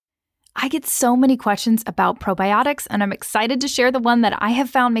I get so many questions about probiotics, and I'm excited to share the one that I have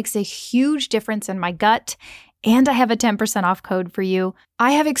found makes a huge difference in my gut. And I have a 10% off code for you.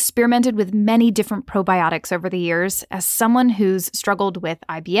 I have experimented with many different probiotics over the years. As someone who's struggled with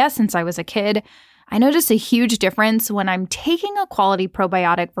IBS since I was a kid, I notice a huge difference when I'm taking a quality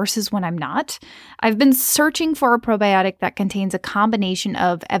probiotic versus when I'm not. I've been searching for a probiotic that contains a combination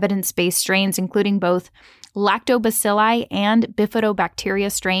of evidence-based strains, including both lactobacilli and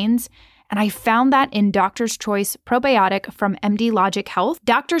bifidobacteria strains. And I found that in Doctor's Choice Probiotic from MD Logic Health.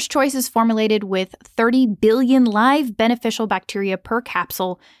 Doctor's Choice is formulated with 30 billion live beneficial bacteria per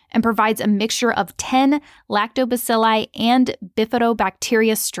capsule and provides a mixture of 10 lactobacilli and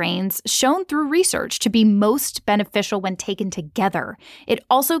bifidobacteria strains shown through research to be most beneficial when taken together. It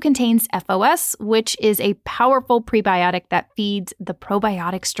also contains FOS, which is a powerful prebiotic that feeds the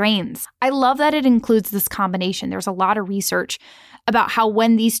probiotic strains. I love that it includes this combination. There's a lot of research about how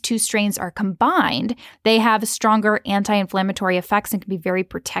when these two strains are combined, they have stronger anti-inflammatory effects and can be very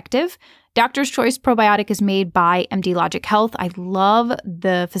protective. Doctor's Choice Probiotic is made by MD Logic Health. I love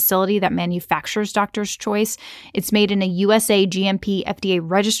the facility that manufactures Doctor's Choice. It's made in a USA GMP FDA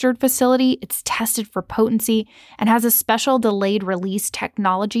registered facility. It's tested for potency and has a special delayed release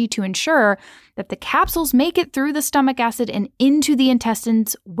technology to ensure that the capsules make it through the stomach acid and into the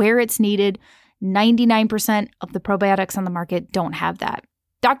intestines where it's needed. 99% of the probiotics on the market don't have that.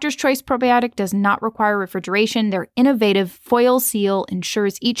 Doctor's Choice Probiotic does not require refrigeration. Their innovative foil seal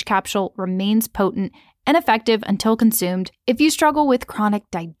ensures each capsule remains potent and effective until consumed. If you struggle with chronic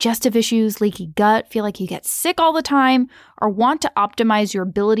digestive issues, leaky gut, feel like you get sick all the time, or want to optimize your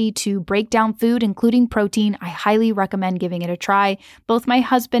ability to break down food, including protein, I highly recommend giving it a try. Both my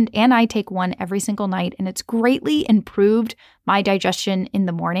husband and I take one every single night, and it's greatly improved my digestion in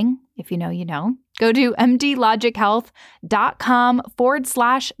the morning. If you know, you know. Go to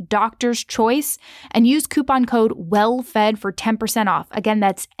mdlogichealth.com/Doctor's Choice and use coupon code WELLFED for 10% off. Again,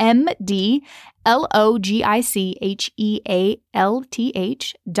 that's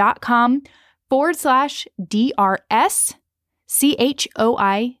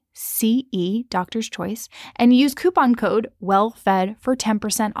Doctor's Choice, and use coupon code WELLFED for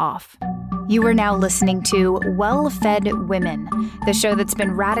 10% off. You are now listening to Well-Fed Women, the show that's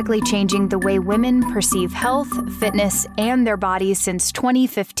been radically changing the way women perceive health, fitness, and their bodies since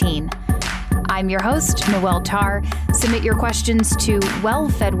 2015. I'm your host, Noelle Tarr. Submit your questions to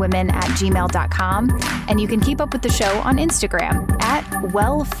wellfedwomen@gmail.com, and you can keep up with the show on Instagram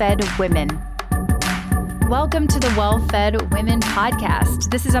 @wellfedwomen. Welcome to the Well-Fed Women podcast.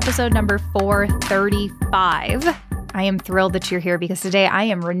 This is episode number 435. I am thrilled that you're here because today I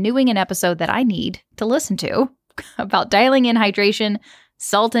am renewing an episode that I need to listen to about dialing in hydration,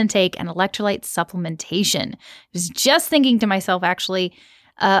 salt intake, and electrolyte supplementation. I was just thinking to myself actually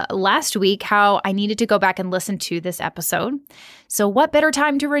last week how I needed to go back and listen to this episode. So what better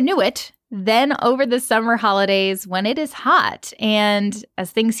time to renew it than over the summer holidays when it is hot? And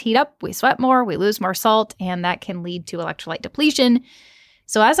as things heat up, we sweat more, we lose more salt, and that can lead to electrolyte depletion.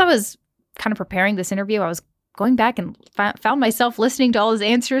 So as I was kind of preparing this interview, I was going back and found myself listening to all his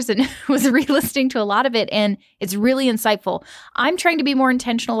answers and was re-listening to a lot of it, and it's really insightful. I'm trying to be more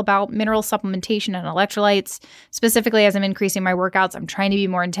intentional about mineral supplementation and electrolytes. Specifically, as I'm increasing my workouts, I'm trying to be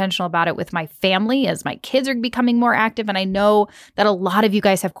more intentional about it with my family as my kids are becoming more active, and I know that a lot of you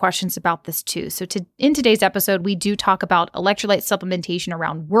guys have questions about this too. So in today's episode, we do talk about electrolyte supplementation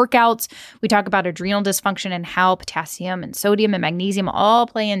around workouts. We talk about adrenal dysfunction and how potassium and sodium and magnesium all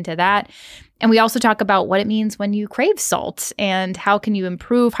play into that. And we also talk about what it means when you crave salt and how can you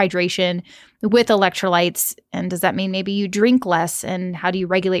improve hydration with electrolytes. And does that mean maybe you drink less, and how do you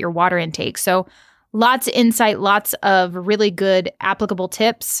regulate your water intake? So lots of insight, lots of really good applicable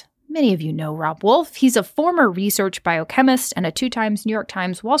tips. Many of you know Robb Wolf. He's a former research biochemist and a 2-times New York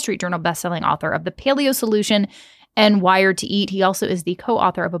Times Wall Street Journal bestselling author of The Paleo Solution and Wired to Eat. He also is the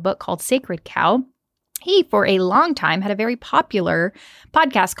co-author of a book called Sacred Cow. He, for a long time, had a very popular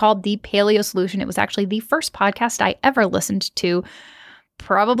podcast called The Paleo Solution. It was actually the first podcast I ever listened to,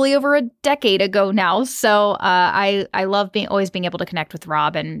 probably over a decade ago now. So I love always being able to connect with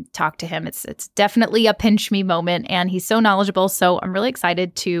Robb and talk to him. It's definitely a pinch me moment, and he's so knowledgeable. So I'm really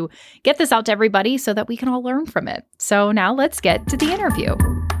excited to get this out to everybody so that we can all learn from it. So now let's get to the interview.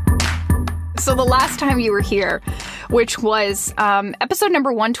 So the last time you were here, which was episode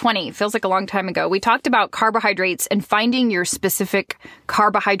number 120, feels like a long time ago, we talked about carbohydrates and finding your specific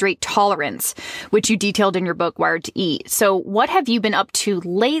carbohydrate tolerance, which you detailed in your book, Wired to Eat. So what have you been up to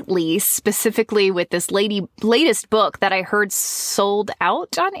lately, specifically with this latest book that I heard sold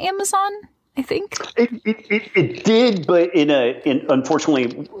out on Amazon? I think it did, but in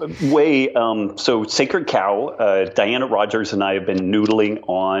unfortunately way. So Sacred Cow, Diana Rogers and I have been noodling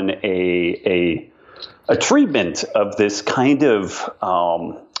on a treatment of this kind of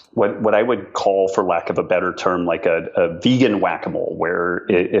what I would call, for lack of a better term, like a vegan whack-a-mole, where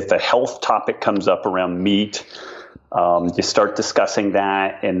if a health topic comes up around meat, you start discussing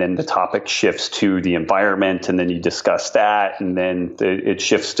that, and then the topic shifts to the environment, and then you discuss that, and then it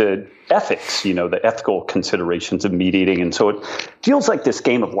shifts to ethics, the ethical considerations of meat eating. And so it feels like this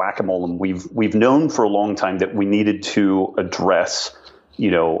game of whack-a-mole, and we've known for a long time that we needed to address,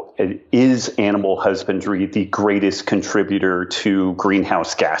 is animal husbandry the greatest contributor to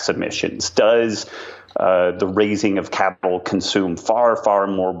greenhouse gas emissions? Does the raising of cattle consume far, far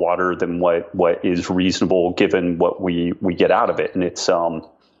more water than what is reasonable given what we get out of it? And it's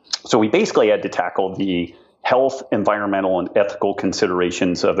so we basically had to tackle the health, environmental, and ethical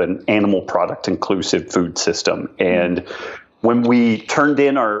considerations of an animal product inclusive food system. And when we turned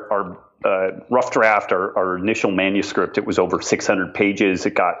in our rough draft, our initial manuscript, it was over 600 pages.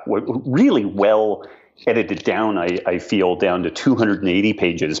 It got really well edited down, I feel, down to 280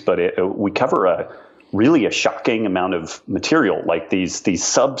 pages, but we cover really a shocking amount of material. Like these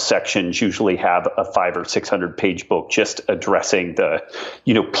subsections usually have a 500 or 600 page book just addressing the,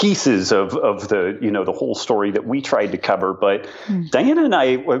 pieces of the, the whole story that we tried to cover. But Diana and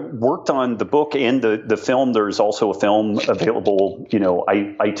I worked on the book and the film. There's also a film available,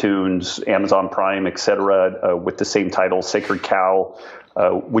 iTunes, Amazon Prime, et cetera, with the same title, Sacred Cow,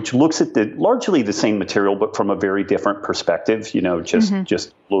 which looks at largely the same material, but from a very different perspective,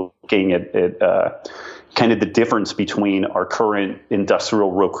 just looking at kind of the difference between our current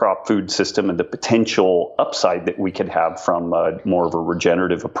industrial row crop food system and the potential upside that we could have from more of a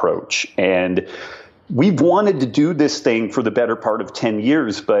regenerative approach. And we've wanted to do this thing for the better part of 10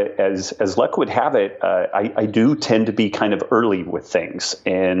 years, but as luck would have it, I do tend to be kind of early with things.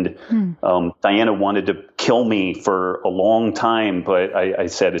 And Diana wanted to kill me for a long time, but I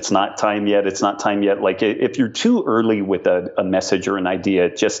said, it's not time yet. It's not time yet. Like if you're too early with a message or an idea,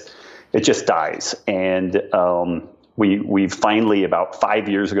 it just dies. And we finally, about 5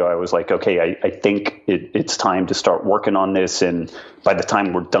 years ago, I was like, okay, I think it's time to start working on this. And by the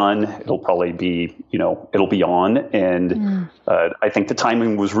time we're done, it'll probably be, it'll be on. And I think the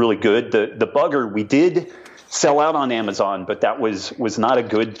timing was really good. The bugger, we did sell out on Amazon, but that was not a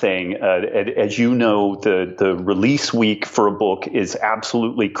good thing. As you know, the release week for a book is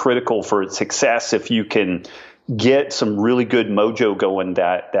absolutely critical for its success. If you can get some really good mojo going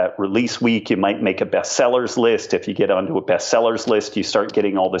that release week, you might make a bestsellers list. If you get onto a bestsellers list, you start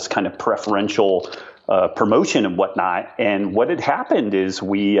getting all this kind of preferential promotion and whatnot. And what had happened is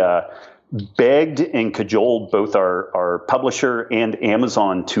we begged and cajoled both our publisher and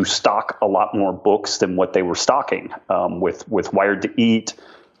Amazon to stock a lot more books than what they were stocking, with Wired to Eat,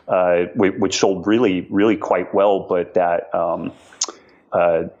 which sold really, really quite well, but that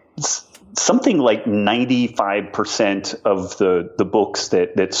something like 95% of the books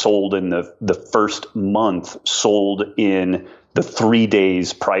that sold in the first month sold in the 3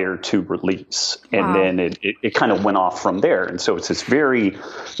 days prior to release. And Wow. then it kind of went off from there. And so it's this very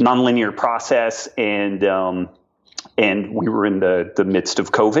nonlinear process. And we were in the midst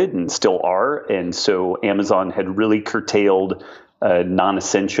of COVID and still are. And so Amazon had really curtailed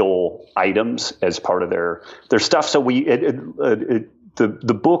non-essential items as part of their stuff. So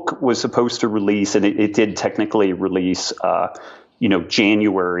the book was supposed to release, and it did technically release,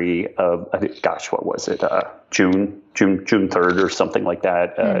 January of, what was it? June 3rd or something like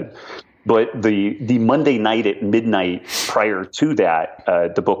that. But the Monday night at midnight prior to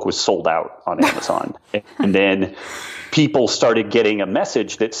that, the book was sold out on Amazon. And then people started getting a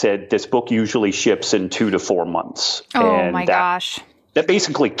message that said this book usually ships in 2 to 4 months. Oh and my gosh. That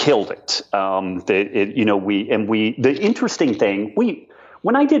basically killed it. The interesting thing,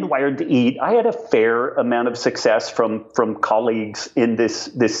 when I did Wired to Eat, I had a fair amount of success from colleagues in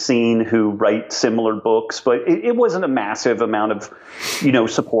this scene who write similar books, but it wasn't a massive amount of,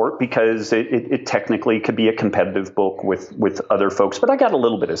 support, because it technically could be a competitive book with other folks. But I got a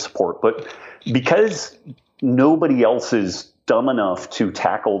little bit of support. But because nobody else is dumb enough to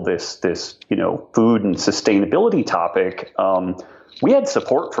tackle this food and sustainability topic, we had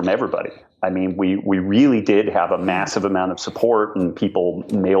support from everybody. I mean, we really did have a massive amount of support, and people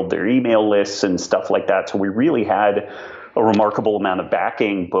mailed their email lists and stuff like that. So we really had a remarkable amount of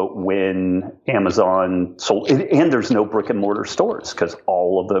backing. But when Amazon sold, and there's no brick and mortar stores because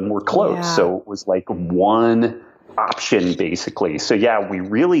all of them were closed. Yeah. So it was like one option basically. So yeah, we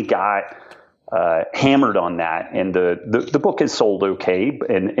really got hammered on that, and the book has sold okay,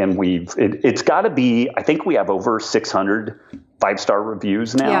 and it's got to be, I think we have over 600 5-star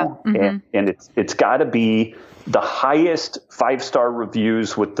reviews now, and it's got to be the highest 5-star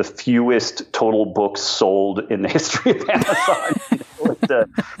reviews with the fewest total books sold in the history of Amazon.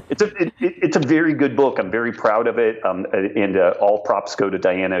 It's a very good book. I'm very proud of it, and all props go to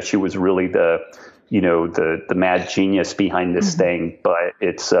Diana. She was really the mad genius behind this thing. But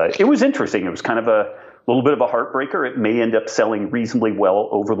it was interesting. It was kind of a little bit of a heartbreaker. It may end up selling reasonably well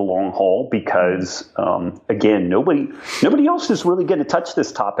over the long haul because, again, nobody else is really going to touch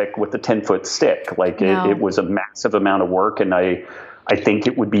this topic with a 10-foot stick. Like it was a massive amount of work, and I think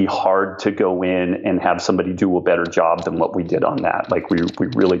it would be hard to go in and have somebody do a better job than what we did on that. Like we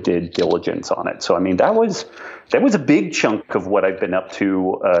really did diligence on it. So I mean, that was a big chunk of what I've been up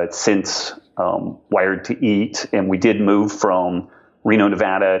to since Wired to Eat, and we did move from Reno,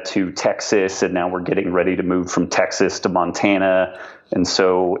 Nevada to Texas, and now we're getting ready to move from Texas to Montana. And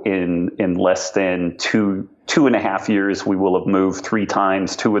so in less than two and a half years, we will have moved 3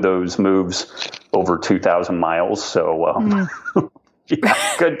 times. 2 of those moves over 2,000 miles. So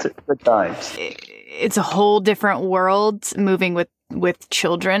yeah, good times. It's a whole different world moving with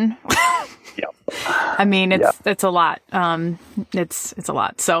children. Yeah. I mean, it's a lot. It's a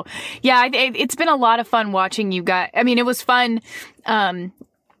lot. So yeah, it's been a lot of fun watching you guys. I mean, it was fun.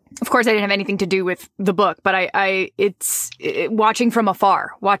 Of course, I didn't have anything to do with the book, but it's watching from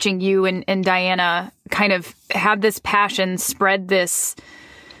afar, watching you and Diana kind of have this passion, spread this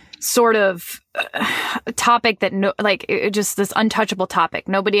sort of topic that just this untouchable topic.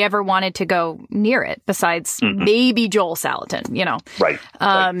 Nobody ever wanted to go near it besides maybe Joel Salatin, Right.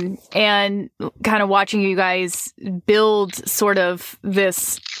 And kind of watching you guys build sort of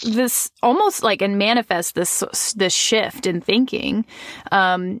this almost like and manifest this shift in thinking.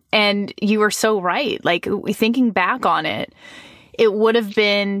 And you were so right. Like thinking back on it, it would have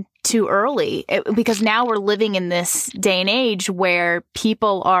been too early because now we're living in this day and age where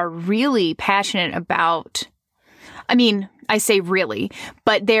people are really passionate about, I mean, I say really,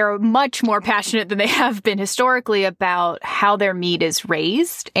 but they're much more passionate than they have been historically about how their meat is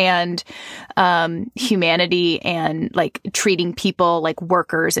raised and humanity and like treating people like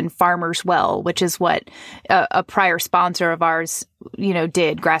workers and farmers well, which is what a prior sponsor of ours,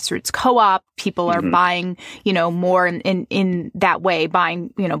 did. Grassroots Co-op. People are buying, more in that way,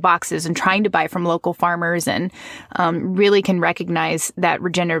 buying, boxes and trying to buy from local farmers and really can recognize that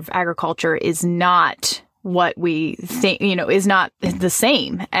regenerative agriculture is not what we think, is not the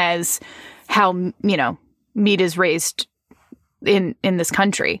same as how, meat is raised in this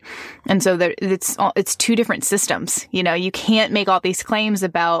country. And so it's 2 different systems. You can't make all these claims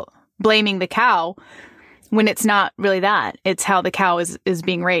about blaming the cow when it's not really that. It's how the cow is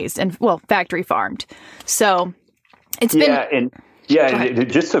being raised and, factory farmed. So it's been... And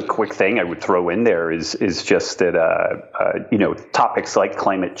just a quick thing I would throw in there is just that, topics like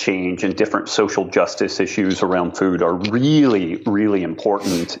climate change and different social justice issues around food are really, really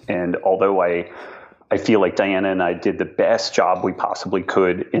important. And although I feel like Diana and I did the best job we possibly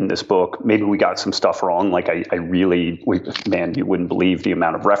could in this book, maybe we got some stuff wrong. Like you wouldn't believe the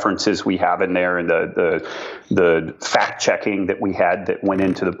amount of references we have in there and the fact checking that we had that went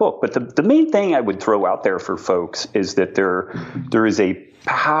into the book. But the main thing I would throw out there for folks is that there is a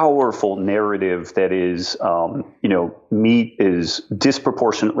powerful narrative that is, meat is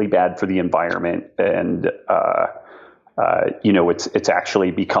disproportionately bad for the environment, and it's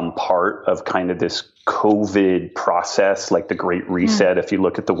actually become part of kind of this COVID process, like the Great Reset. If you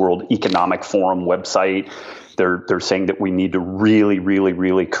look at the World Economic Forum website, they're saying that we need to really, really,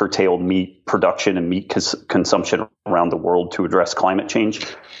 really curtail meat production and meat consumption around the world to address climate change.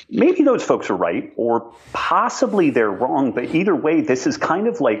 Maybe those folks are right, or possibly they're wrong. But either way, this is kind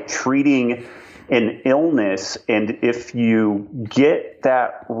of like treating an illness, and if you get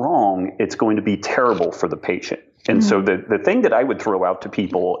that wrong, it's going to be terrible for the patient. And so the thing that I would throw out to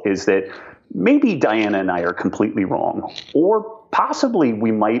people is that maybe Diana and I are completely wrong, or possibly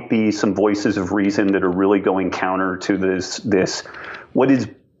we might be some voices of reason that are really going counter to this what is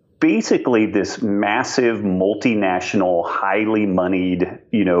basically this massive multinational, highly moneyed,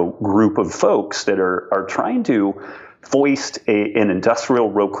 group of folks that are trying to foist an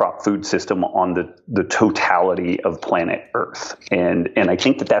industrial row crop food system on the totality of planet Earth. And I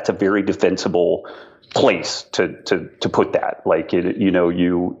think that that's a very defensible place to put that. Like,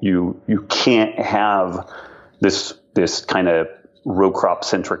 you can't have this kind of row crop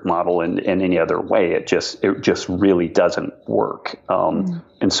centric model in any other way. It just really doesn't work.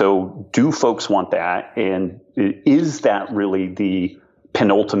 And so do folks want that? And is that really the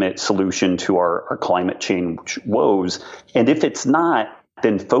penultimate solution to our climate change woes. And if it's not,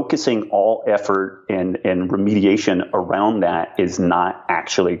 then focusing all effort and remediation around that is not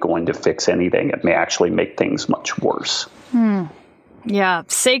actually going to fix anything. It may actually make things much worse. Yeah.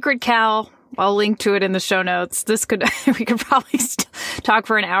 Sacred cow. I'll link to it in the show notes. We could probably talk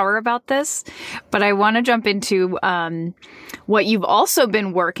for an hour about this, but I want to jump into what you've also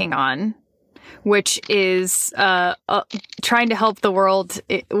been working on, which is trying to help the world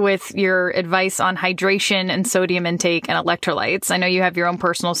with your advice on hydration and sodium intake and electrolytes. I know you have your own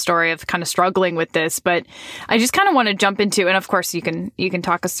personal story of kind of struggling with this, but I just kind of want to jump into, and of course you can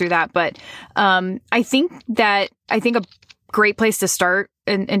talk us through that. But I think a great place to start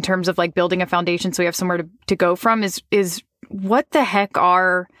in terms of like building a foundation so we have somewhere to go from is what the heck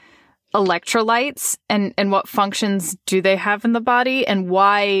are electrolytes and what functions do they have in the body, and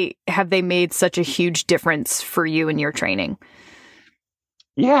why have they made such a huge difference for you in your training?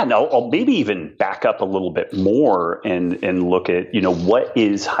 Yeah, no, I'll maybe even back up a little bit more and look at, what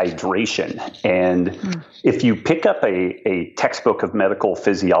is hydration? And if you pick up a textbook of medical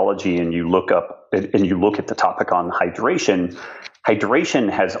physiology and you look at the topic on hydration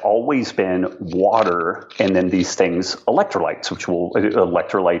has always been water, and then these things, electrolytes,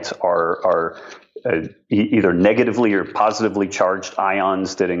 electrolytes are either negatively or positively charged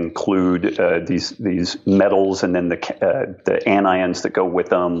ions that include these metals, and then the anions that go with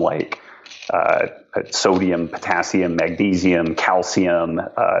them, like sodium, potassium, magnesium, calcium,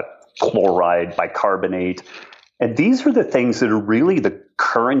 chloride, bicarbonate. And these are the things that are really the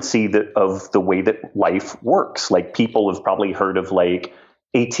currency of the way that life works. Like, people have probably heard of like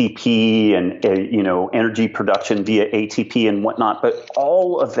ATP and energy production via ATP and whatnot, but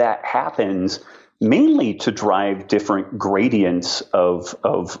all of that happens mainly to drive different gradients of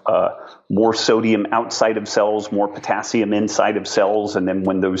more sodium outside of cells, more potassium inside of cells, and then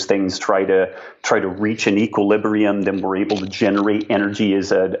when those things try to reach an equilibrium, then we're able to generate energy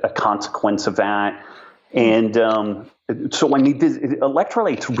as a consequence of that. And so, I mean,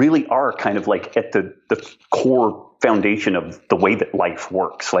 electrolytes really are kind of like at the core foundation of the way that life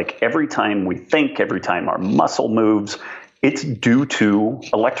works. Like, every time we think, every time our muscle moves, it's due to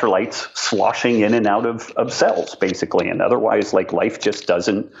electrolytes sloshing in and out of cells, basically. And otherwise, like, life just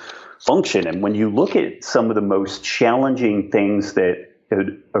doesn't function. And when you look at some of the most challenging things that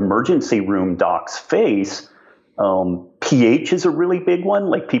emergency room docs face, pH is a really big one.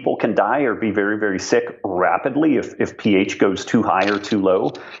 Like, people can die or be very, very sick rapidly if pH goes too high or too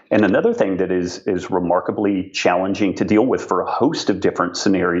low. And another thing that is remarkably challenging to deal with for a host of different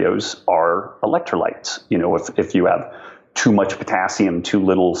scenarios are electrolytes. If you have too much potassium, too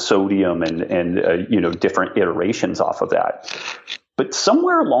little sodium, and different iterations off of that. But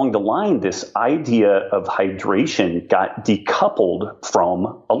somewhere along the line, this idea of hydration got decoupled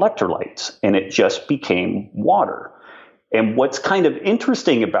from electrolytes, and it just became water. And what's kind of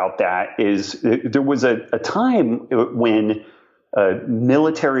interesting about that is there was a time when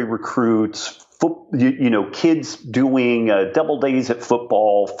military recruits, kids doing double days at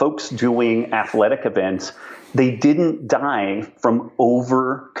football, folks doing athletic events, they didn't die from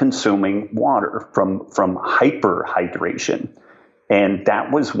over-consuming water, from hyperhydration. And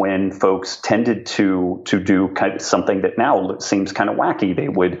that was when folks tended to do kind of something that now seems kind of wacky. They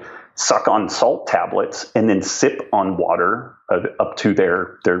would suck on salt tablets and then sip on water up to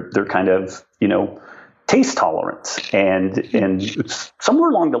their kind of, taste tolerance. And somewhere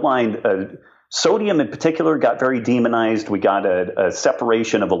along the line, sodium in particular got very demonized. We got a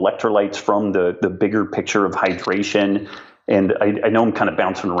separation of electrolytes from the bigger picture of hydration. And I know I'm kind of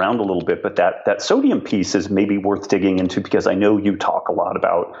bouncing around a little bit, but that sodium piece is maybe worth digging into, because I know you talk a lot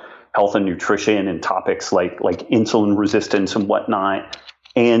about health and nutrition and topics like insulin resistance and whatnot.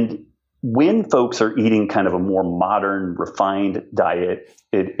 And when folks are eating kind of a more modern, refined diet,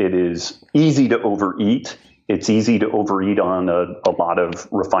 it is easy to overeat. It's easy to overeat on a lot of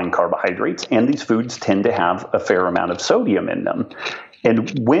refined carbohydrates, and these foods tend to have a fair amount of sodium in them.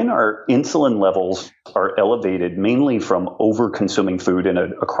 And when our insulin levels are elevated, mainly from over-consuming food in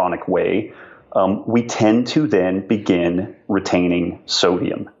a chronic way, we tend to then begin retaining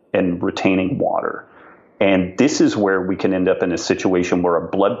sodium and retaining water. And this is where we can end up in a situation where our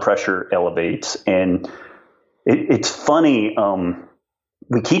blood pressure elevates. And it's funny,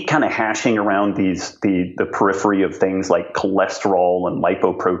 we keep kind of hashing around the periphery of things like cholesterol and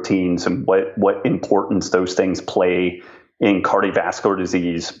lipoproteins and what importance those things play in cardiovascular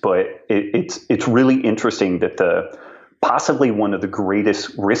disease. But it's really interesting that possibly one of the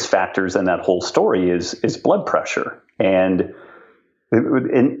greatest risk factors in that whole story is blood pressure. And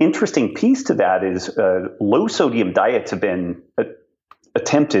an interesting piece to that is low sodium diets have been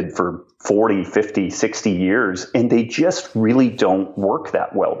attempted for 40, 50, 60 years, and they just really don't work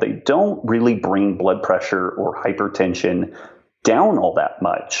that well. They don't really bring blood pressure or hypertension down all that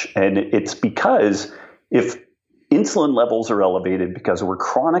much. And it's because if insulin levels are elevated because we're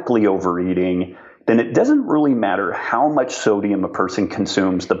chronically overeating, then it doesn't really matter how much sodium a person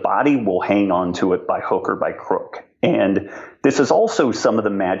consumes. The body will hang on to it by hook or by crook. And this is also some of the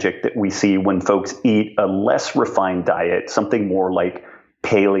magic that we see when folks eat a less refined diet, something more like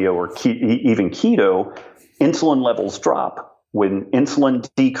paleo or even keto. Insulin levels drop. When insulin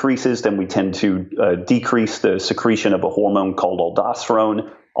decreases, then we tend to decrease the secretion of a hormone called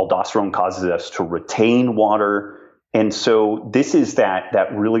aldosterone. Aldosterone causes us to retain water. And so this is that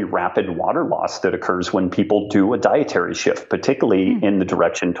really rapid water loss that occurs when people do a dietary shift, particularly in the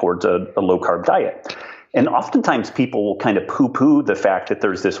direction towards a low-carb diet. And oftentimes people will kind of poo-poo the fact that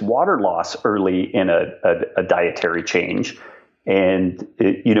there's this water loss early in a dietary change. And,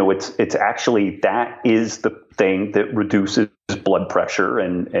 it's actually, that is the thing that reduces blood pressure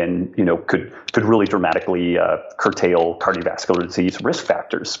and could really dramatically curtail cardiovascular disease risk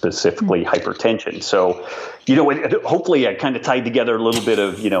factors, specifically hypertension. So, hopefully I kind of tied together a little bit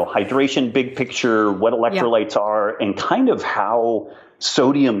of, hydration, big picture, what electrolytes are, and kind of how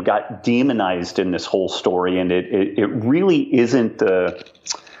sodium got demonized in this whole story. And it really isn't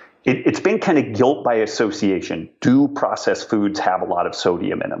it's been kind of guilt by association. Do processed foods have a lot of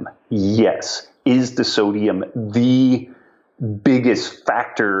sodium in them? Yes. Is the sodium the biggest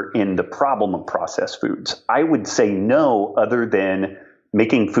factor in the problem of processed foods? I would say no, other than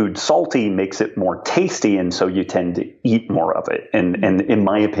making food salty makes it more tasty, and so you tend to eat more of it. And in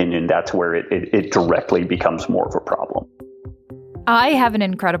my opinion, that's where it directly becomes more of a problem. I have an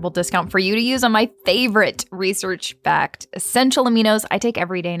incredible discount for you to use on my favorite research-backed essential aminos I take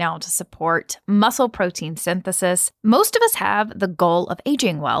every day now to support muscle protein synthesis. Most of us have the goal of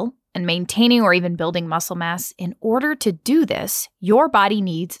aging well and maintaining or even building muscle mass. In order to do this, your body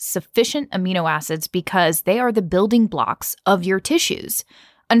needs sufficient amino acids because they are the building blocks of your tissues.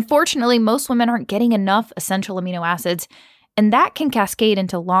 Unfortunately, most women aren't getting enough essential amino acids, and that can cascade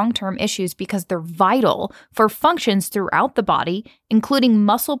into long-term issues because they're vital for functions throughout the body, including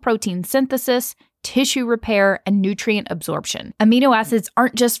muscle protein synthesis, tissue repair, and nutrient absorption. Amino acids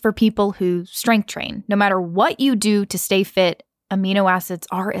aren't just for people who strength train. No matter what you do to stay fit, amino acids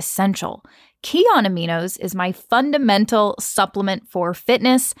are essential. Kion Aminos is my fundamental supplement for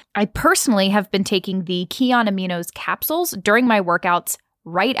fitness. I personally have been taking the Kion Aminos capsules during my workouts,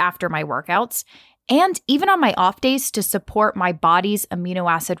 right after my workouts, and even on my off days to support my body's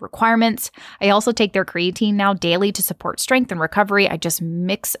amino acid requirements. I also take their creatine now daily to support strength and recovery. I just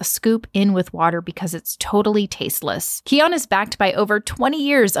mix a scoop in with water because it's totally tasteless. Kion is backed by over 20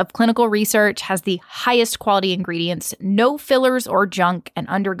 years of clinical research, has the highest quality ingredients, no fillers or junk, and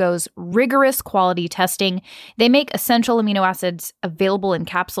undergoes rigorous quality testing. They make essential amino acids available in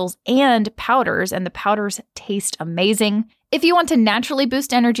capsules and powders, and the powders taste amazing. If you want to naturally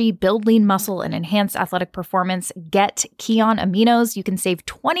boost energy, build lean muscle, and enhance athletic performance, get Kion Aminos. You can save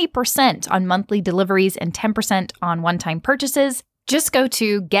 20% on monthly deliveries and 10% on one-time purchases. Just go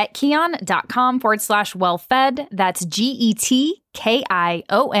to getkion.com/wellfed. That's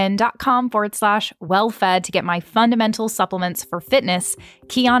GETKION.com/wellfed to get my fundamental supplements for fitness,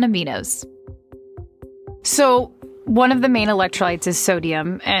 Kion Aminos. So one of the main electrolytes is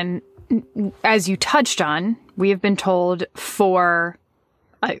sodium, and as you touched on, we have been told for,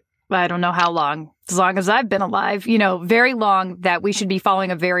 I don't know how long, as long as I've been alive, very long, that we should be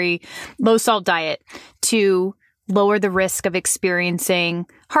following a very low salt diet to lower the risk of experiencing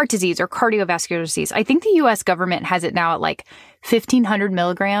heart disease or cardiovascular disease. I think the U.S. government has it now at like 1,500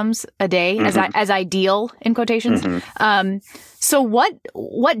 milligrams a day as ideal, in quotations. So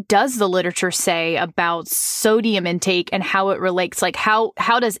what does the literature say about sodium intake and how it relates? Like how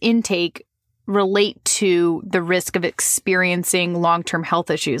does intake relate to the risk of experiencing long-term health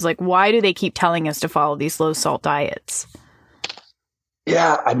issues? Like, why do they keep telling us to follow these low salt diets?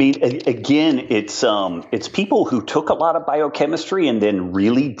 Yeah, I mean, again, it's people who took a lot of biochemistry and then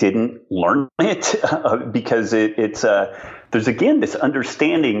really didn't learn it because there's again this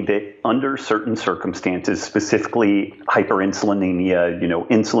understanding that under certain circumstances, specifically hyperinsulinemia,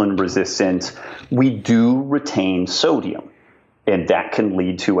 insulin resistance, we do retain sodium. And that can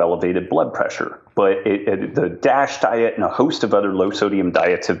lead to elevated blood pressure. But the DASH diet and a host of other low-sodium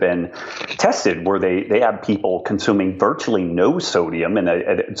diets have been tested where they have people consuming virtually no sodium.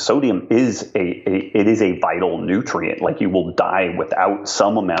 And sodium is a vital nutrient. Like you will die without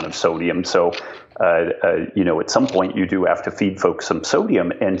some amount of sodium. So, at some point you do have to feed folks some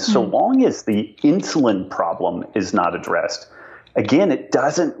sodium. And so long as the insulin problem is not addressed, again, it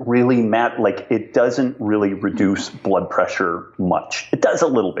doesn't really matter. Like, it doesn't really reduce blood pressure much. It does a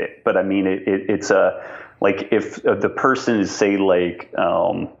little bit, but I mean, it's like if the person is, say, like,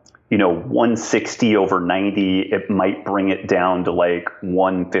 160 over 90, it might bring it down to like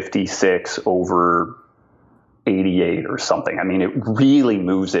 156 over 88 or something. I mean, it really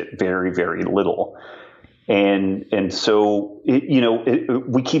moves it very, very little. And so,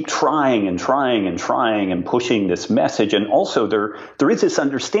 we keep trying and pushing this message. And also there is this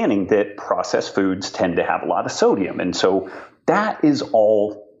understanding that processed foods tend to have a lot of sodium. And so that is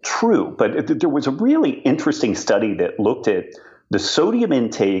all true. But there was a really interesting study that looked at the sodium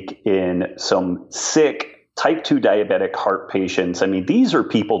intake in some sick type 2 diabetic heart patients. I mean, these are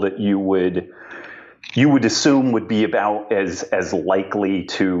people that you would assume would be about as likely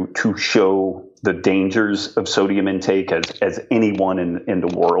to show the dangers of sodium intake as anyone in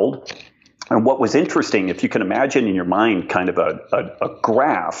the world. And what was interesting, if you can imagine in your mind kind of a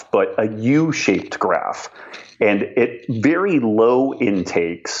graph, but a U-shaped graph, and at very low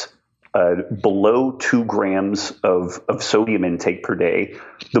intakes, below 2 grams of sodium intake per day,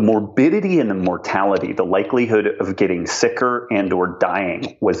 the morbidity and the mortality, the likelihood of getting sicker and or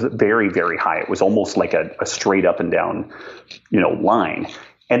dying was very, very high. It was almost like a straight up and down, line.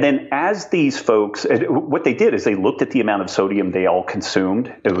 And then as these folks, what they did is they looked at the amount of sodium they all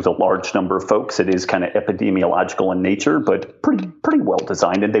consumed. It was a large number of folks. It is kind of epidemiological in nature, but pretty well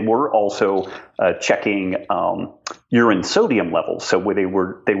designed. And they were also checking urine sodium levels. So they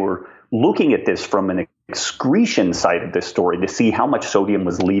were looking at this from an excretion side of this story to see how much sodium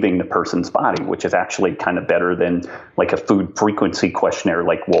was leaving the person's body, which is actually kind of better than like a food frequency questionnaire,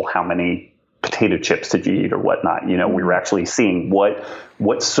 like, well, how many potato chips did you eat or whatnot? We were actually seeing what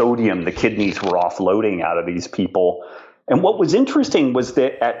sodium the kidneys were offloading out of these people. And what was interesting was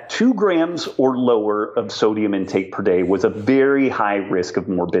that at 2 grams or lower of sodium intake per day was a very high risk of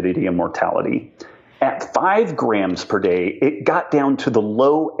morbidity and mortality. At 5 grams per day, it got down to the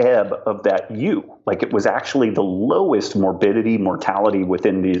low ebb of that U. Like, it was actually the lowest morbidity, mortality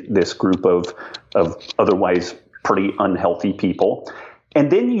within this group of otherwise pretty unhealthy people.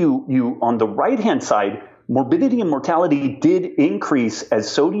 And then you on the right-hand side, morbidity and mortality did increase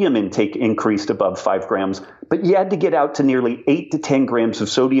as sodium intake increased above 5 grams, but you had to get out to nearly 8 to 10 grams of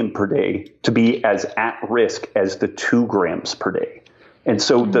sodium per day to be as at risk as the 2 grams per day. And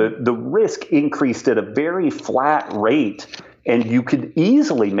so the risk increased at a very flat rate. And you could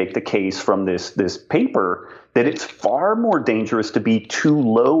easily make the case from this paper that it's far more dangerous to be too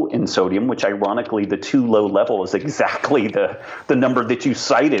low in sodium, which ironically, the too low level is exactly the number that you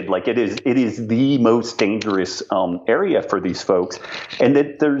cited. Like, it is the most dangerous area for these folks. And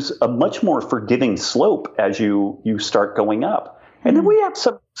that there's a much more forgiving slope as you start going up. And then we have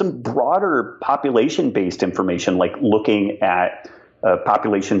some broader population-based information, like looking at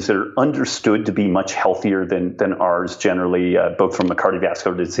populations that are understood to be much healthier than ours generally, both from a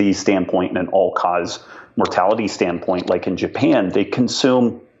cardiovascular disease standpoint and an all-cause mortality standpoint. Like in Japan, they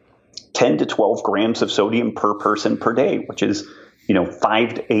consume 10 to 12 grams of sodium per person per day, which is,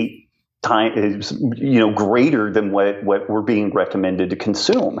 5 to 8 times, greater than what we're being recommended to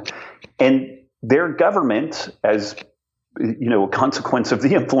consume. And their government, as a consequence of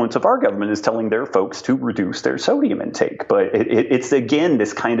the influence of our government, is telling their folks to reduce their sodium intake. But it's again,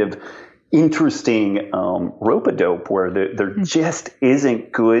 this kind of interesting rope-a-dope where there just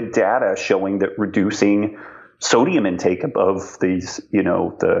isn't good data showing that reducing sodium intake above these, it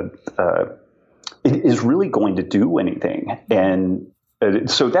is really going to do anything. And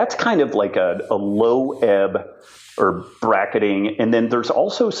so that's kind of like a low ebb or bracketing. And then there's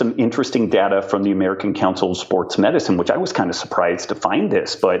also some interesting data from the American Council of Sports Medicine, which I was kind of surprised to find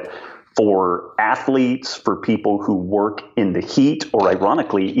this, but for athletes, for people who work in the heat, or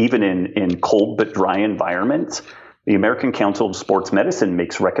ironically, even in cold but dry environments, the American Council of Sports Medicine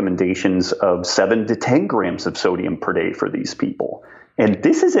makes recommendations of 7 to 10 grams of sodium per day for these people. And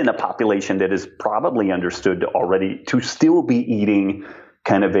this is in a population that is probably understood already to still be eating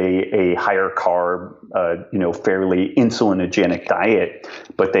kind of a higher carb, fairly insulinogenic diet.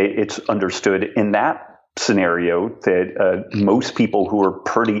 But it's understood in that scenario that most people who are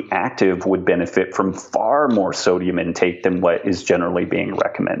pretty active would benefit from far more sodium intake than what is generally being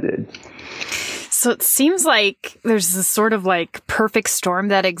recommended. So it seems like there's this sort of like perfect storm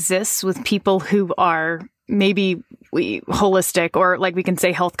that exists with people who are maybe holistic, or like we can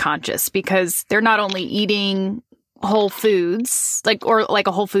say health conscious, because they're not only eating whole foods, like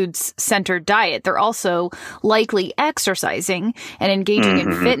a whole foods centered diet, they're also likely exercising and engaging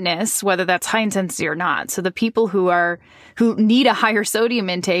in fitness, whether that's high intensity or not. So the people who need a higher sodium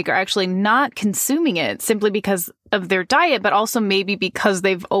intake are actually not consuming it simply because of their diet, but also maybe because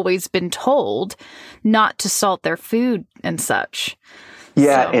they've always been told not to salt their food and such.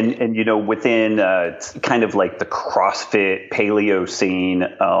 Yeah. So. And within kind of like the CrossFit paleo scene,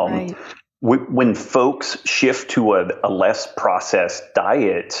 right. When folks shift to a less processed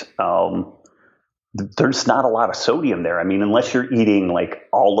diet, there's not a lot of sodium there. I mean, unless you're eating like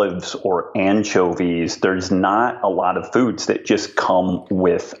olives or anchovies, there's not a lot of foods that just come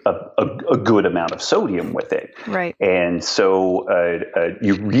with a good amount of sodium with it. Right. And so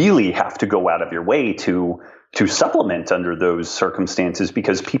you really have to go out of your way to supplement under those circumstances,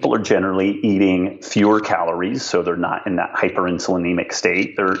 because people are generally eating fewer calories, so they're not in that hyperinsulinemic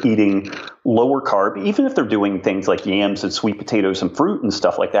state. They're eating lower carb, even if they're doing things like yams and sweet potatoes and fruit and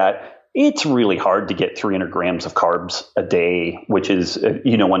stuff like that. It's really hard to get 300 grams of carbs a day, which is,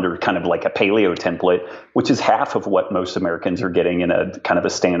 under kind of like a paleo template, which is half of what most Americans are getting in a kind of a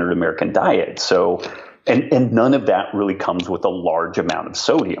standard American diet. So, and none of that really comes with a large amount of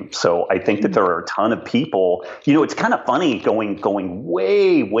sodium. So I think that there are a ton of people, it's kind of funny going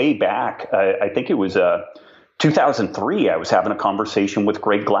way, way back. I think it was 2003. I was having a conversation with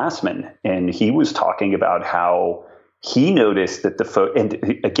Greg Glassman, and he was talking about how he noticed that and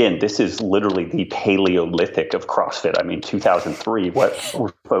again, this is literally the Paleolithic of CrossFit. I mean, 2003, what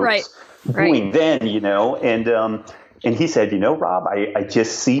were folks doing then, and he said, Rob, I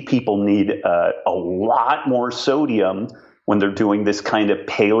just see people need a lot more sodium when they're doing this kind of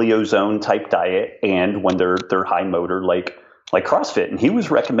paleo zone type diet and when they're high motor like CrossFit. And he was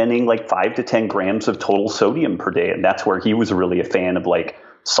recommending like 5 to 10 grams of total sodium per day. And that's where he was really a fan of like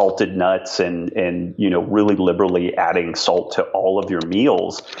salted nuts and really liberally adding salt to all of your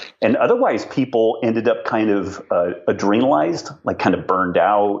meals. And otherwise people ended up kind of adrenalized, like kind of burned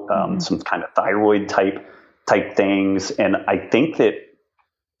out, some kind of thyroid type things. And I think that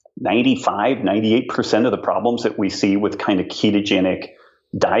 98% of the problems that we see with kind of ketogenic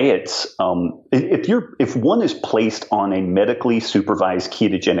diets, if one is placed on a medically supervised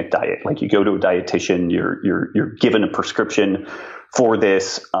ketogenic diet, like you go to a dietitian, you're given a prescription for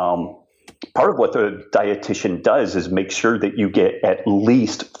this, part of what the dietitian does is make sure that you get at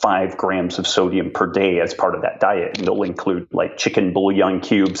least 5 grams of sodium per day as part of that diet. And they'll include like chicken bouillon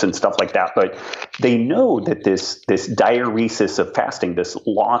cubes and stuff like that. But they know that this diuresis of fasting, this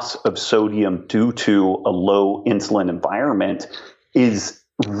loss of sodium due to a low insulin environment, is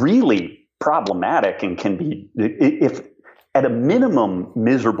really problematic and can be, if at a minimum,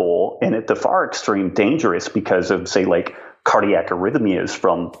 miserable, and at the far extreme dangerous because of, say, like cardiac arrhythmias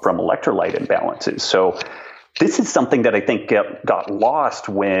from electrolyte imbalances. So this is something that I think got lost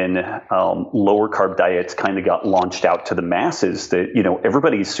when lower carb diets kind of got launched out to the masses, that,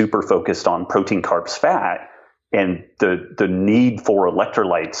 everybody's super focused on protein, carbs, fat, and the need for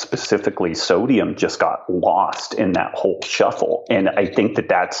electrolytes, specifically sodium, just got lost in that whole shuffle. And I think that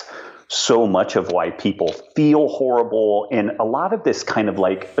that's so much of why people feel horrible. And a lot of this kind of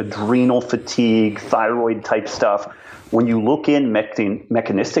like adrenal fatigue, thyroid type stuff, when you look in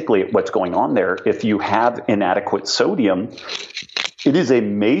mechanistically at what's going on there, if you have inadequate sodium, it is a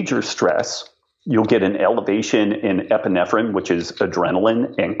major stress. You'll get an elevation in epinephrine, which is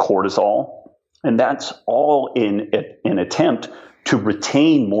adrenaline, and cortisol. And that's all in an attempt to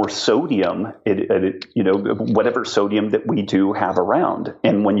retain more sodium, whatever sodium that we do have around.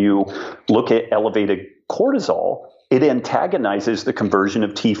 And when you look at elevated cortisol, it antagonizes the conversion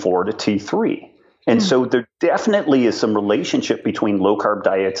of T4 to T3. And so there definitely is some relationship between low carb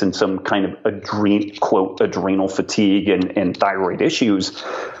diets and some kind of adrenal fatigue and thyroid issues.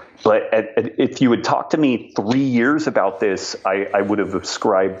 But if you had talked to me 3 years about this, I would have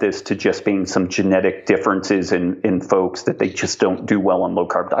ascribed this to just being some genetic differences in folks, that they just don't do well on low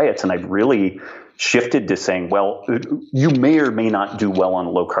carb diets. And I've really shifted to saying, well, you may or may not do well on a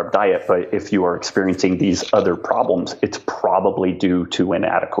low carb diet, but if you are experiencing these other problems, it's probably due to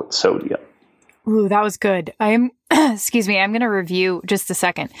inadequate sodium. Ooh, that was good. Excuse me, I'm going to review just a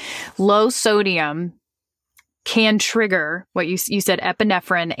second. Low sodium can trigger what you said,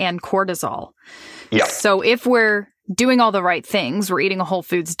 epinephrine and cortisol. Yeah. So if we're doing all the right things, we're eating a whole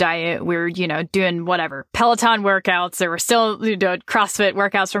foods diet, we're, doing whatever, Peloton workouts, or we're still doing CrossFit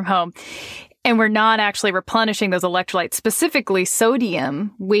workouts from home, and we're not actually replenishing those electrolytes, specifically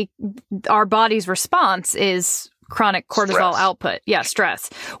sodium, our body's response is chronic cortisol output. Yeah, stress.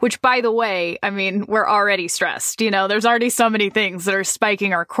 Which, by the way, I mean, we're already stressed. There's already so many things that are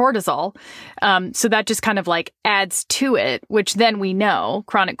spiking our cortisol. So that just kind of like adds to it, which then we know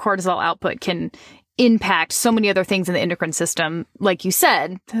chronic cortisol output can impact so many other things in the endocrine system, like you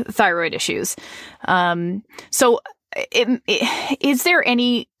said, thyroid issues. Is there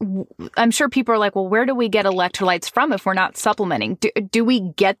any, I'm sure people are like, well, where do we get electrolytes from if we're not supplementing? Do we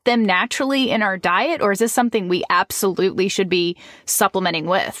get them naturally in our diet, or is this something we absolutely should be supplementing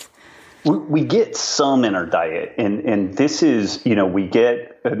with? We get some in our diet, and this is, we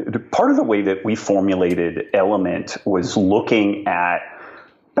get part of the way that we formulated Element was looking at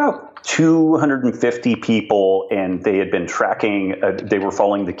about 250 people, and they had been tracking, they were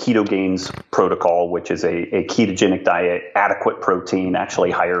following the Ketogains protocol, which is a ketogenic diet, adequate protein, actually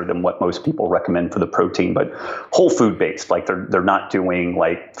higher than what most people recommend for the protein, but whole food based. Like they're not doing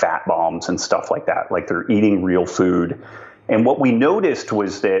like fat bombs and stuff like that. Like they're eating real food. And what we noticed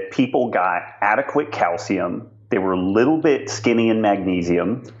was that people got adequate calcium. They were a little bit skinny in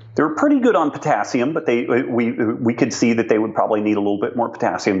magnesium. They were pretty good on potassium, but we could see that they would probably need a little bit more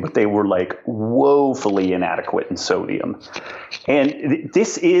potassium, but they were like woefully inadequate in sodium. And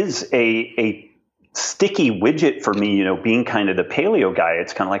this is a sticky widget for me, being kind of the paleo guy.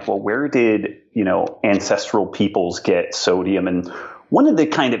 It's kind of like, well, where did, ancestral peoples get sodium? And one of the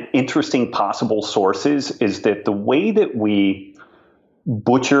kind of interesting possible sources is that the way that we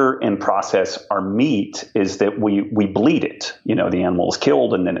butcher and process our meat is that we bleed it. The animal is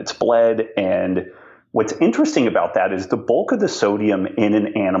killed and then it's bled. And what's interesting about that is the bulk of the sodium in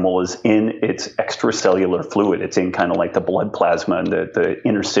an animal is in its extracellular fluid. It's in kind of like the blood plasma and the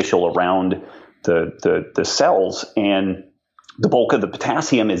interstitial around the cells. And the bulk of the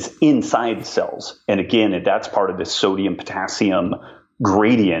potassium is inside the cells. And again, that's part of the sodium potassium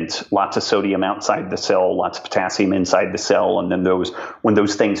gradient, lots of sodium outside the cell, lots of potassium inside the cell. And then when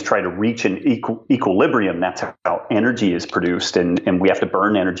those things try to reach an equilibrium, that's how energy is produced. And we have to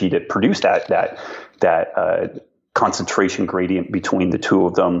burn energy to produce that concentration gradient between the two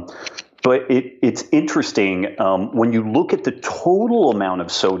of them. But it's interesting when you look at the total amount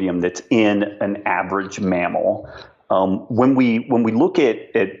of sodium that's in an average mammal. When we look at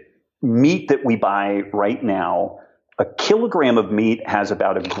meat that we buy right now, a kilogram of meat has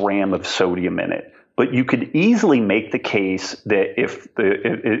about a gram of sodium in it. But you could easily make the case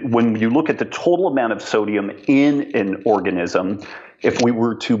that when you look at the total amount of sodium in an organism, if we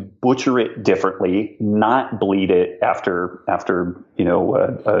were to butcher it differently, not bleed it after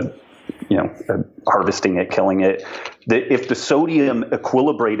harvesting it, killing it, that if the sodium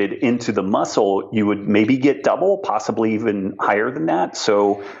equilibrated into the muscle, you would maybe get double, possibly even higher than that.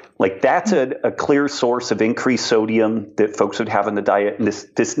 So like that's a clear source of increased sodium that folks would have in the diet. And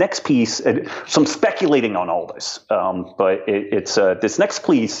this next piece, so I'm speculating on all this, but this next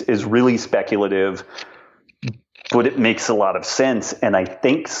piece is really speculative, but it makes a lot of sense. And I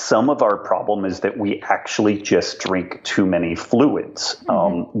think some of our problem is that we actually just drink too many fluids.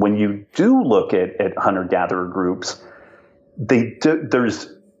 Mm-hmm. When you do look at hunter-gatherer groups, this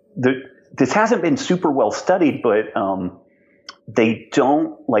hasn't been super well studied, but they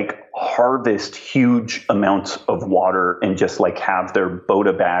don't like harvest huge amounts of water and just like have their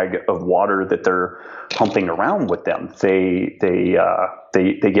Boda bag of water that they're pumping around with them. They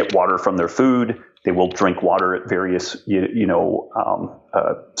get water from their food. They will drink water at various,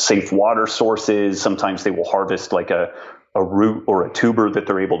 safe water sources. Sometimes they will harvest like a root or a tuber that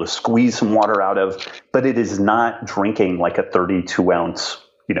they're able to squeeze some water out of, but it is not drinking like a 32 ounce,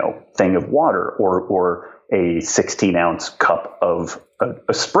 thing of water or a 16-ounce cup of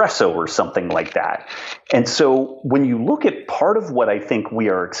espresso or something like that. And so when you look at part of what I think we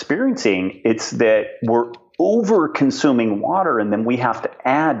are experiencing, it's that we're over consuming water, and then we have to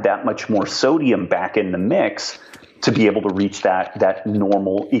add that much more sodium back in the mix to be able to reach that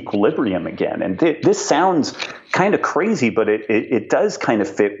normal equilibrium again. And this sounds kind of crazy, but it does kind of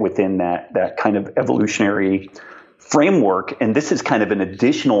fit within that kind of evolutionary framework. And this is kind of an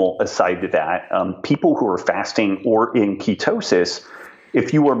additional aside to that. People who are fasting or in ketosis,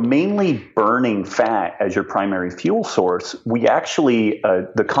 if you are mainly burning fat as your primary fuel source, we actually,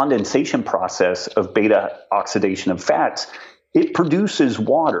 the condensation process of beta oxidation of fats, it produces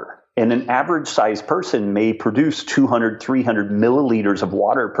water. And an average sized person may produce 200, 300 milliliters of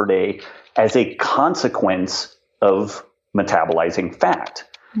water per day as a consequence of metabolizing fat.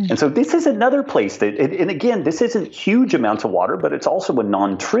 And so this is another place that, and again, this isn't huge amounts of water, but it's also a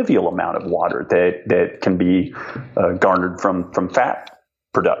non-trivial amount of water that can be garnered from fat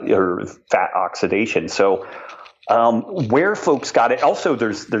production or fat oxidation. So Where folks got it. Also,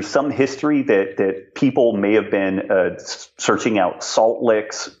 there's some history that people may have been searching out salt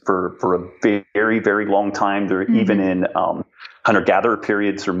licks for a very, very long time. There even in hunter-gatherer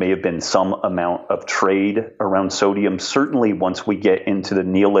periods, there may have been some amount of trade around sodium. Certainly, once we get into the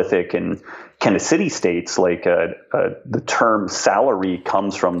Neolithic and kind of city states, like the term salary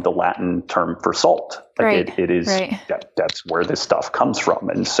comes from the Latin term for salt. Like right. It is that's where this stuff comes from,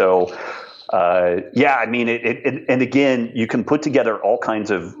 and so. I mean, and again, you can put together all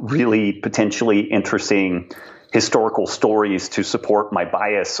kinds of really potentially interesting historical stories to support my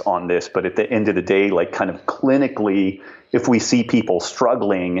bias on this. But at the end of the day, like kind of clinically, if we see people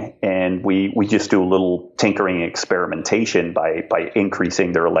struggling and we just do a little tinkering experimentation by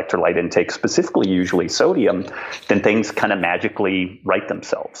increasing their electrolyte intake, specifically usually sodium, then things kind of magically right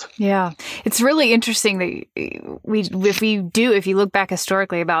themselves. Yeah. It's really interesting that if you look back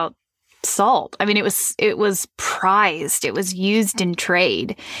historically about salt. I mean, it was prized. It was used in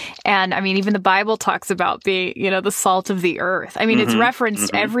trade. And I mean, even the Bible talks about the salt of the earth. I mean, it's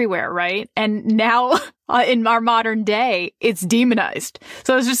referenced everywhere, right? And now in our modern day, it's demonized.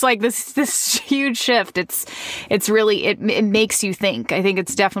 So it's just like this huge shift. It's really, it makes you think. I think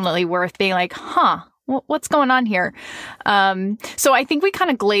it's definitely worth being like, what's going on here? So I think we kind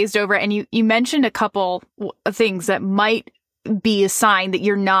of glazed over, and you mentioned a couple of things that might be a sign that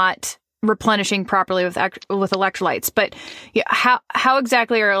you're not replenishing properly with electrolytes. But how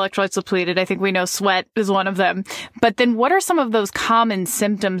exactly are electrolytes depleted? I think we know sweat is one of them. But then what are some of those common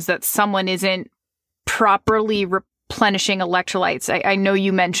symptoms that someone isn't properly replenishing electrolytes? I know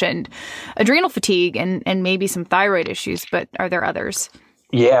you mentioned adrenal fatigue and maybe some thyroid issues, but are there others?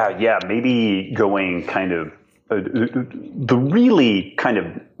 Yeah. Maybe going kind of the really kind of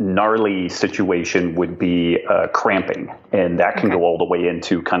gnarly situation would be cramping, and that can go all the way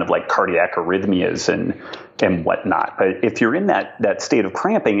into kind of like cardiac arrhythmias and whatnot. But if you're in that state of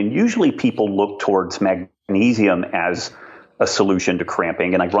cramping, and usually people look towards magnesium as a solution to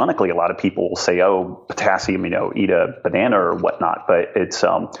cramping, and ironically, a lot of people will say, "Oh, potassium, eat a banana or whatnot," but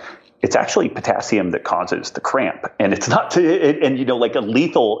it's actually potassium that causes the cramp. And it's not, like a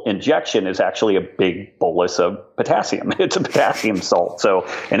lethal injection is actually a big bolus of potassium. It's a potassium salt. So,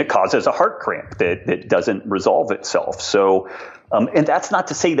 and it causes a heart cramp that doesn't resolve itself. So, and that's not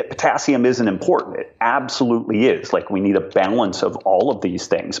to say that potassium isn't important. It absolutely is. Like, we need a balance of all of these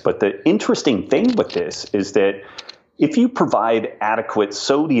things. But the interesting thing with this is that if you provide adequate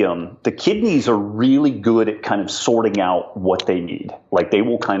sodium, the kidneys are really good at kind of sorting out what they need. Like, they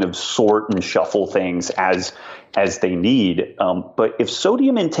will kind of sort and shuffle things as they need. But if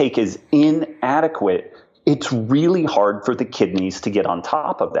sodium intake is inadequate, it's really hard for the kidneys to get on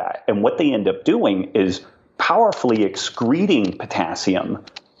top of that. And what they end up doing is powerfully excreting potassium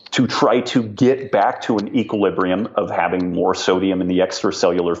to try to get back to an equilibrium of having more sodium in the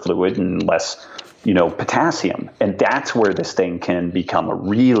extracellular fluid and less potassium. And that's where this thing can become a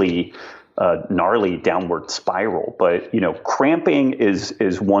really gnarly downward spiral. But, cramping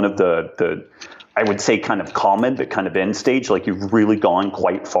is one of the I would say kind of common, but kind of end stage. Like, you've really gone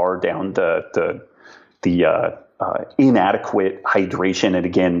quite far down the inadequate hydration. And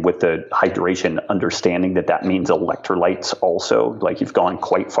again, with the hydration, understanding that means electrolytes also. Like, you've gone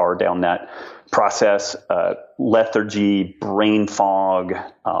quite far down that process. Lethargy, brain fog,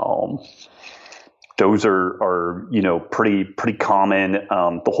 those are pretty common.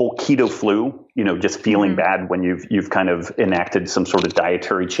 The whole keto flu, just feeling bad when you've kind of enacted some sort of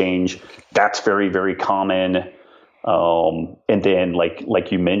dietary change, that's very, very common. And then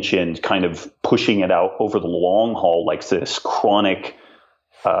like you mentioned, kind of pushing it out over the long haul, like this chronic,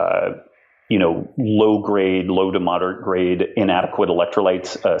 low to moderate grade inadequate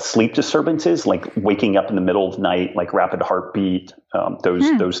electrolytes, sleep disturbances, like waking up in the middle of the night, like rapid heartbeat,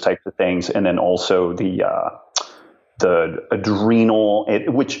 those types of things. And then also the adrenal,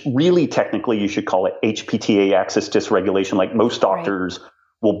 which really technically you should call it HPTA axis dysregulation. Like, most doctors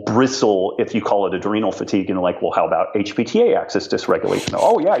will bristle if you call it adrenal fatigue, and like, well, how about HPTA axis dysregulation?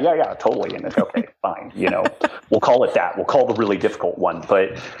 Oh, yeah, totally. And it's okay, fine. We'll call it that. We'll call the really difficult one.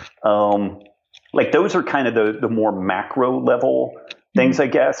 But those are kind of the more macro level things, I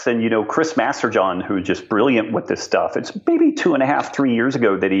guess. And, Chris Masterjohn, who's just brilliant with this stuff, it's maybe 2.5, 3 years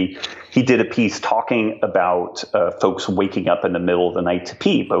ago that he did a piece talking about folks waking up in the middle of the night to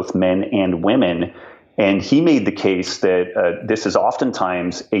pee, both men and women. And he made the case that this is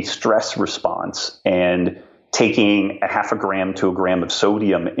oftentimes a stress response, and taking a 0.5 gram to 1 gram of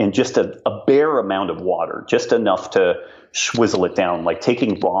sodium in just a bare amount of water, just enough to swizzle it down, like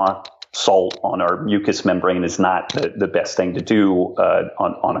taking raw salt on our mucous membrane is not the best thing to do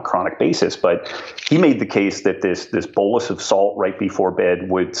on a chronic basis. But he made the case that this bolus of salt right before bed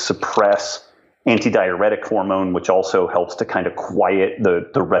would suppress antidiuretic hormone, which also helps to kind of quiet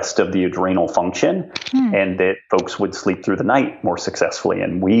the rest of the adrenal function, and that folks would sleep through the night more successfully.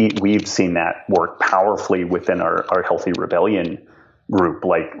 And we've seen that work powerfully within our Healthy Rebellion group.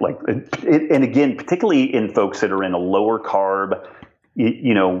 And again, particularly in folks that are in a lower carb,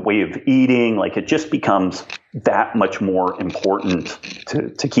 way of eating, it just becomes that much more important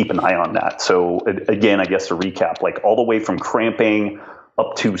to keep an eye on that. So again, I guess to recap, all the way from cramping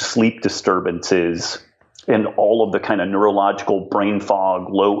up to sleep disturbances and all of the kind of neurological brain fog,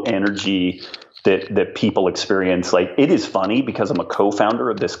 low energy that people experience. It is funny because I'm a co-founder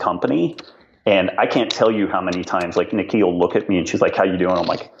of this company, and I can't tell you how many times, Nikki will look at me and she's like, "How you doing?" I'm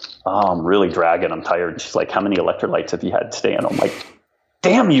like, "Oh, I'm really dragging. I'm tired." And she's like, "How many electrolytes have you had today?" And I'm like,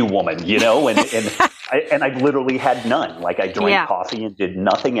 "Damn you, woman," and I've literally had none. I drank coffee and did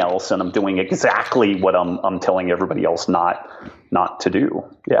nothing else, and I'm doing exactly what I'm telling everybody else not to do.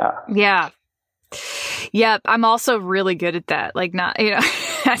 Yeah. Yeah. Yeah. I'm also really good at that. Not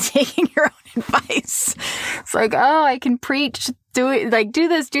taking your own advice. It's I can preach, do it, do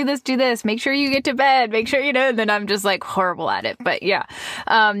this, make sure you get to bed, make sure, and then I'm just horrible at it. But yeah.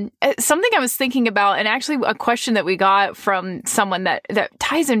 Something I was thinking about, and actually a question that we got from someone that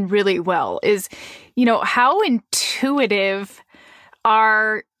ties in really well is, how intuitive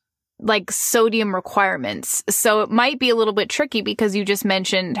are sodium requirements. So it might be a little bit tricky because you just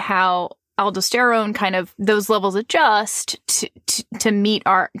mentioned how aldosterone kind of those levels adjust to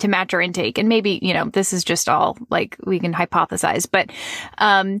match our intake. And maybe, this is just all we can hypothesize, but,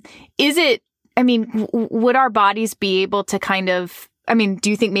 would our bodies be able to do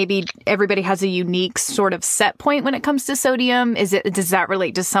you think maybe everybody has a unique sort of set point when it comes to sodium? Does that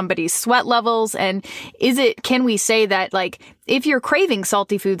relate to somebody's sweat levels? And can we say that if you're craving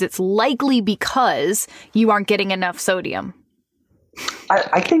salty foods, it's likely because you aren't getting enough sodium?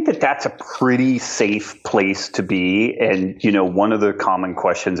 I think that's a pretty safe place to be. And, one of the common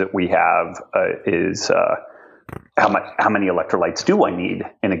questions that we have is how many electrolytes do I need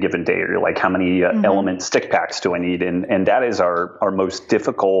in a given day? Or how many element stick packs do I need? And that is our most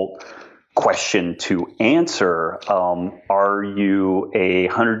difficult question to answer. Are you a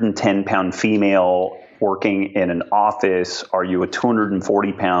 110-pound female working in an office? Are you a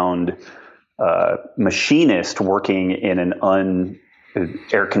 240-pound machinist working in an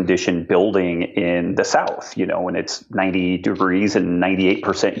air-conditioned building in the South, and it's 90 degrees and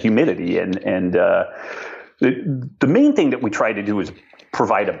 98% humidity. And the main thing that we try to do is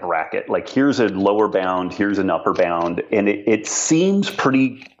provide a bracket. Here's a lower bound, here's an upper bound. And it seems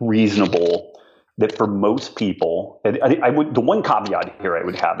pretty reasonable that for most people, and the one caveat here I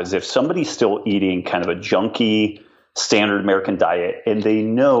would have is if somebody's still eating kind of a junky standard American diet, and they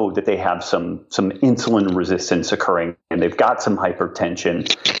know that they have some insulin resistance occurring, and they've got some hypertension,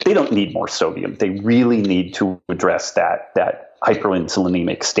 they don't need more sodium. They really need to address that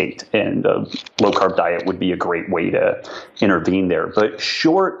hyperinsulinemic state, and a low carb diet would be a great way to intervene there. But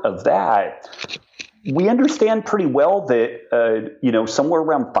short of that, we understand pretty well that somewhere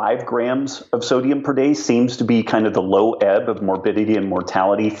around 5 grams of sodium per day seems to be kind of the low ebb of morbidity and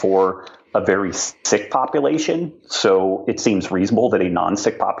mortality for a very sick population. So it seems reasonable that a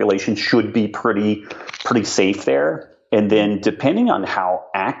non-sick population should be pretty safe there. And then depending on how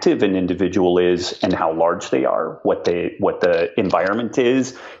active an individual is and how large they are, what the environment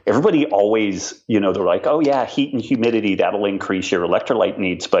is, everybody always, they're like, oh yeah, heat and humidity, that'll increase your electrolyte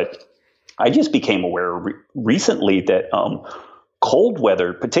needs. But I just became aware recently that cold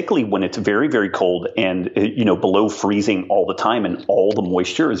weather, particularly when it's very, very cold and, below freezing all the time, and all the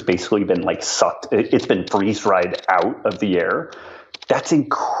moisture has basically been sucked. It's been freeze dried out of the air. That's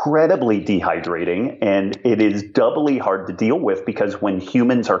incredibly dehydrating, and it is doubly hard to deal with because when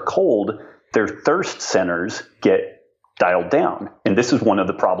humans are cold, their thirst centers get dialed down. And this is one of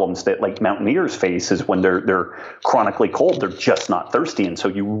the problems that mountaineers face is when they're chronically cold, they're just not thirsty. And so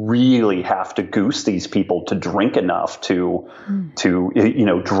you really have to goose these people to drink enough to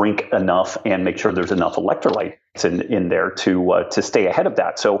drink enough and make sure there's enough electrolytes in there to stay ahead of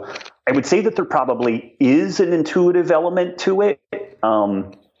that. So I would say that there probably is an intuitive element to it.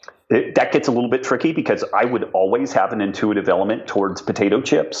 That gets a little bit tricky because I would always have an intuitive element towards potato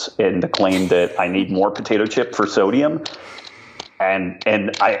chips and the claim that I need more potato chip for sodium. And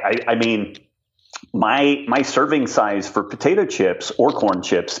I mean, my serving size for potato chips or corn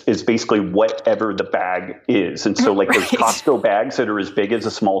chips is basically whatever the bag is. And so like those Costco bags that are as big as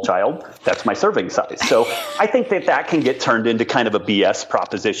a small child, that's my serving size. So I think that can get turned into kind of a BS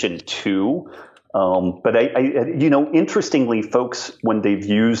proposition too. But interestingly, folks, when they've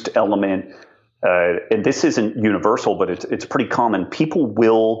used Element, and this isn't universal, but it's pretty common, people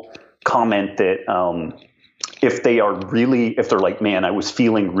will comment that, if they're like, man, I was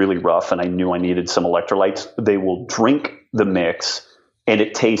feeling really rough and I knew I needed some electrolytes, they will drink the mix and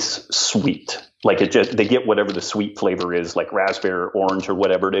it tastes sweet. Like they get whatever the sweet flavor is, like raspberry or orange or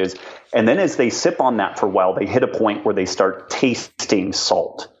whatever it is. And then as they sip on that for a while, they hit a point where they start tasting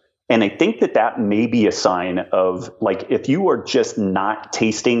salt. And I think that may be a sign of, like, if you are just not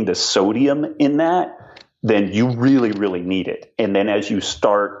tasting the sodium in that, then you really, really need it. And then as you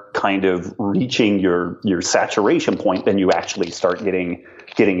start kind of reaching your saturation point, then you actually start getting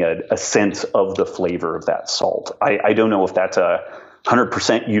a sense of the flavor of that salt. I don't know if that's a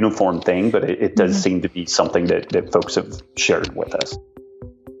 100% uniform thing, but it does seem to be something that folks have shared with us.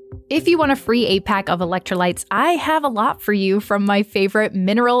 If you want a free 8-pack of electrolytes, I have a lot for you from my favorite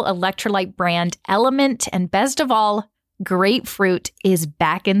mineral electrolyte brand, Element, and best of all, grapefruit is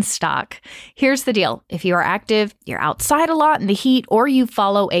back in stock. Here's the deal. If you are active, you're outside a lot in the heat, or you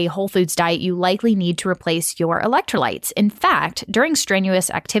follow a whole foods diet, you likely need to replace your electrolytes. In fact, during strenuous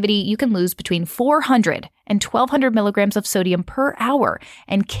activity, you can lose between 400 and 1,200 milligrams of sodium per hour,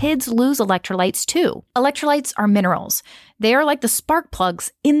 and kids lose electrolytes too. Electrolytes are minerals. They are like the spark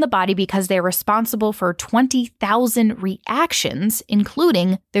plugs in the body because they're responsible for 20,000 reactions,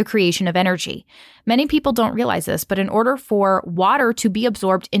 including the creation of energy. Many people don't realize this, but in order for water to be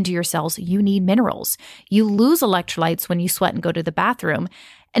absorbed into your cells, you need minerals. You lose electrolytes when you sweat and go to the bathroom.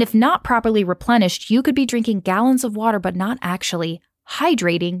 And if not properly replenished, you could be drinking gallons of water, but not actually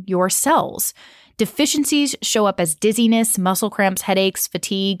hydrating your cells. Deficiencies show up as dizziness, muscle cramps, headaches,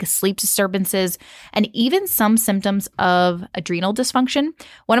 fatigue, sleep disturbances, and even some symptoms of adrenal dysfunction.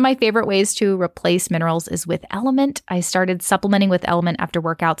 One of my favorite ways to replace minerals is with Element. I started supplementing with Element after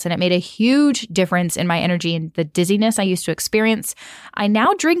workouts, and it made a huge difference in my energy and the dizziness I used to experience. I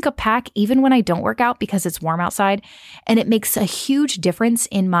now drink a pack even when I don't work out because it's warm outside, and it makes a huge difference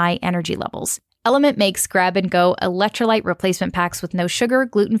in my energy levels. Element makes grab-and-go electrolyte replacement packs with no sugar,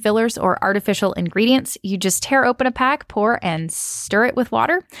 gluten fillers, or artificial ingredients. You just tear open a pack, pour, and stir it with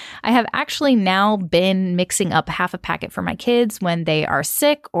water. I have actually now been mixing up half a packet for my kids when they are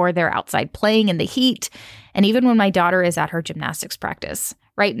sick or they're outside playing in the heat, and even when my daughter is at her gymnastics practice.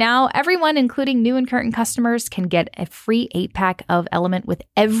 Right now, everyone, including new and current customers, can get a free 8-pack of Element with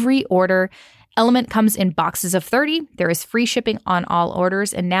every order. Element comes in boxes of 30. There is free shipping on all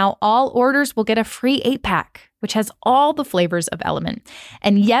orders, and now all orders will get a free 8-pack, which has all the flavors of Element.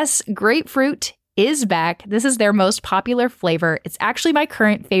 And yes, grapefruit is back. This is their most popular flavor. It's actually my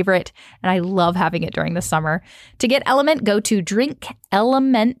current favorite, and I love having it during the summer. To get Element, go to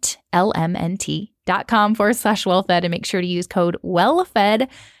drinkelement.com/wellfed and make sure to use code WELLFED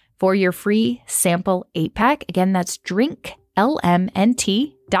for your free sample 8-pack. Again, that's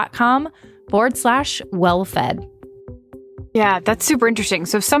drinkelement.com/wellfed. Yeah, that's super interesting.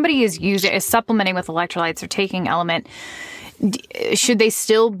 So if somebody is supplementing with electrolytes or taking Element, should they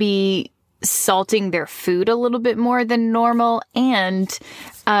still be salting their food a little bit more than normal? And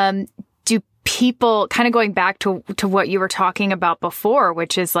do people, kind of going back to what you were talking about before,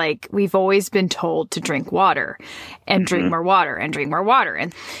 which is like, we've always been told to drink water and drink more water and drink more water.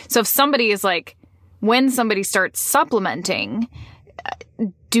 And so if somebody is like, when somebody starts supplementing,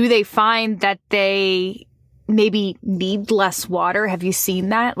 do they find that they maybe need less water? Have you seen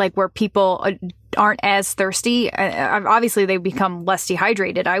that? Like where people aren't as thirsty? Obviously, they become less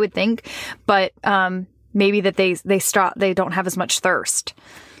dehydrated, I would think, but maybe that they don't have as much thirst.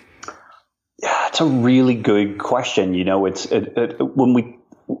 Yeah, it's a really good question. You know,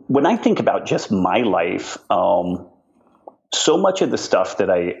 when I think about just my life, so much of the stuff that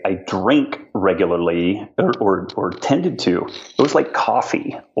I drink regularly or tended to, it was like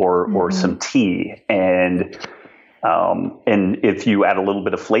coffee or some tea. And if you add a little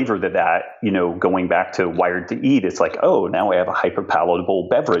bit of flavor to that, you know, going back to Wired to Eat, it's like, oh, now I have a hyper palatable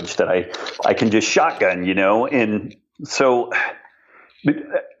beverage that I can just shotgun, you know? And so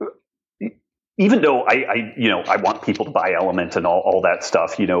even though I want people to buy Element and all that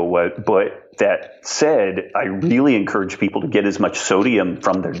stuff, you know, but that said, I really encourage people to get as much sodium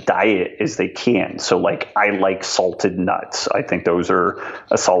from their diet as they can. So like, I like salted nuts. I think those are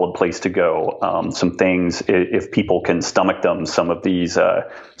a solid place to go. Some things, if people can stomach them, some of these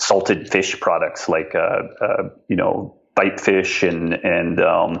salted fish products like, bite fish and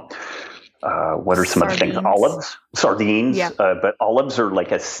what are some other things? Olives, sardines, Yep. But olives are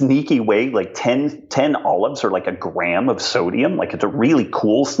like a sneaky way, like 10 olives are like a gram of sodium. Like it's a really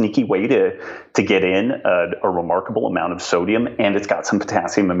cool, sneaky way to get in a remarkable amount of sodium. And it's got some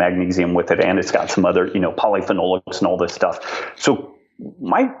potassium and magnesium with it. And it's got some other, polyphenolics and all this stuff. So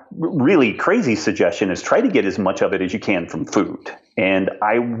my really crazy suggestion is try to get as much of it as you can from food. And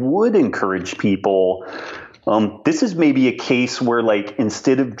I would encourage people, this is maybe a case where, like,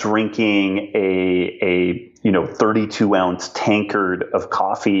 instead of drinking a 32 ounce tankard of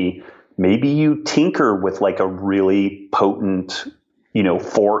coffee, maybe you tinker with like a really potent,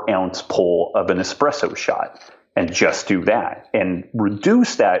 4 ounce pull of an espresso shot and just do that and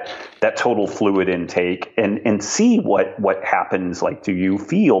reduce that total fluid intake and see what happens. Like, do you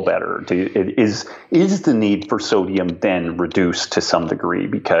feel better? Is the need for sodium then reduced to some degree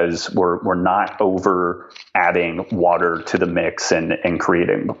because we're not over adding water to the mix and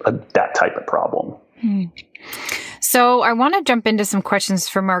creating that type of problem? So I want to jump into some questions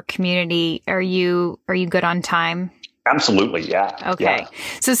from our community. Are you good on time? Absolutely. Yeah. Okay. Yeah.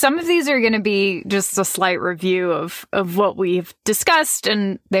 So some of these are going to be just a slight review of what we've discussed,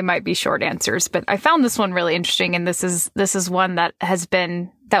 and they might be short answers, but I found this one really interesting. And this is one that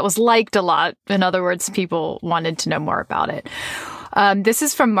was liked a lot. In other words, people wanted to know more about it. This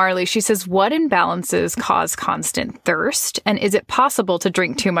is from Marley. She says, what imbalances cause constant thirst? And is it possible to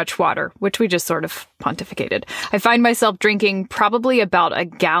drink too much water? Which we just sort of pontificated. I find myself drinking probably about a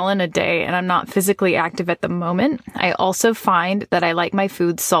gallon a day, and I'm not physically active at the moment. I also find that I like my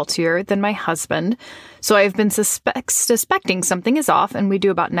food saltier than my husband. So I've been suspecting something is off, and we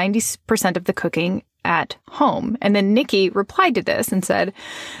do about 90% of the cooking at home. And then Nikki replied to this and said,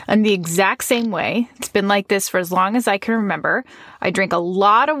 in the exact same way, it's been like this for as long as I can remember. I drink a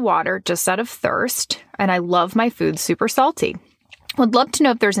lot of water just out of thirst, and I love my food super salty. Would love to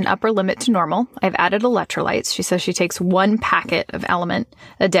know if there's an upper limit to normal. I've added electrolytes. She says she takes 1 packet of Element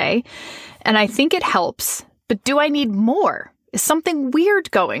a day, and I think it helps. But do I need more? Is something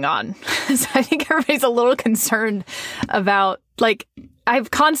weird going on? So I think everybody's a little concerned about, like, I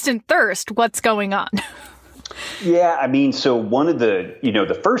have constant thirst. What's going on? Yeah, I mean, so one of the,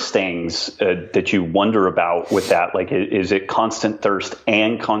 the first things that you wonder about with that, like, is it constant thirst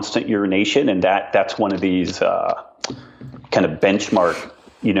and constant urination? And that's one of these kind of benchmark,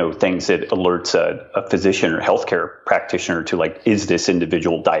 things that alerts a physician or healthcare practitioner to, like, is this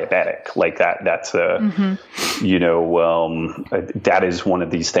individual diabetic? Like that's that is one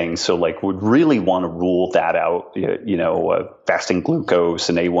of these things. So, like, would really want to rule that out, fasting glucose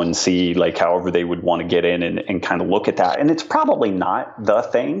and A1C, like, however they would want to get in and kind of look at that. And it's probably not the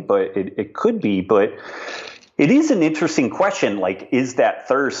thing, but it could be. But it is an interesting question. Like, is that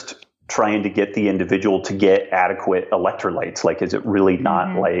thirst trying to get the individual to get adequate electrolytes? Like, is it really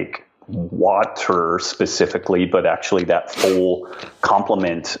not like water specifically, but actually that full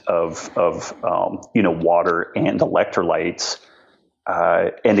complement of water and electrolytes?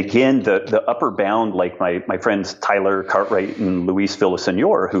 And again, the upper bound, like my friends Tyler Cartwright and Luis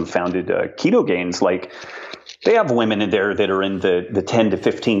Villasenor, who founded Keto Gains, like, they have women in there that are in the 10 to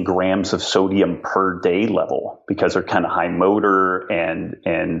 15 grams of sodium per day level because they're kind of high motor. And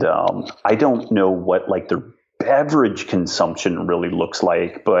I don't know what, like, their beverage consumption really looks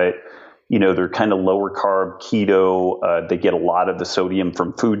like, but, they're kind of lower carb keto. They get a lot of the sodium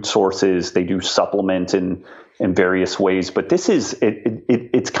from food sources. They do supplement in various ways. But this is,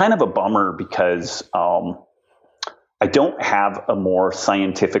 it's kind of a bummer because I don't have a more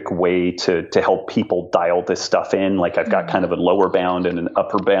scientific way to help people dial this stuff in. Like, I've got kind of a lower bound and an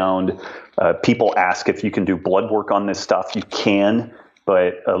upper bound. People ask if you can do blood work on this stuff. You can,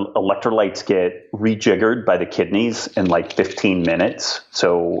 but electrolytes get rejiggered by the kidneys in like 15 minutes.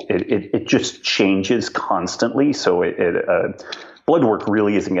 So it just changes constantly. So blood work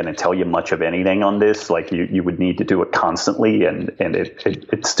really isn't going to tell you much of anything on this. Like, you would need to do it constantly, and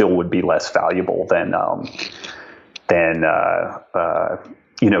it still would be less valuable than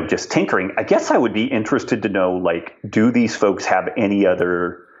just tinkering. I guess I would be interested to know, like, do these folks have any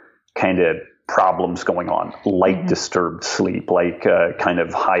other kind of problems going on, like disturbed sleep, like kind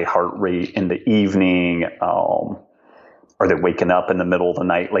of high heart rate in the evening? Are they waking up in the middle of the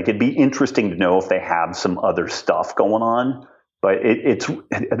night? Like, it'd be interesting to know if they have some other stuff going on. But it's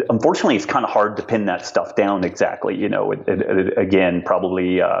unfortunately, it's kind of hard to pin that stuff down exactly. Again,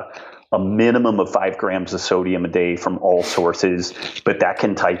 probably a minimum of 5 grams of sodium a day from all sources, but that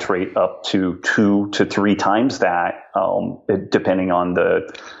can titrate up to 2 to 3 times that, depending on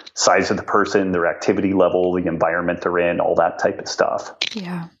the size of the person, their activity level, the environment they're in, all that type of stuff.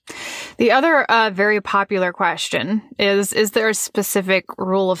 Yeah. The other very popular question is there a specific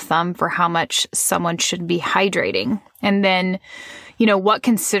rule of thumb for how much someone should be hydrating? And then, what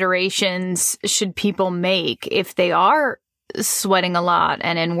considerations should people make if they are sweating a lot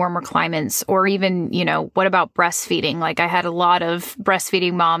and in warmer climates, or even, what about breastfeeding? Like, I had a lot of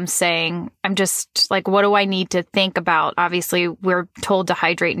breastfeeding moms saying, I'm just like, what do I need to think about? Obviously, we're told to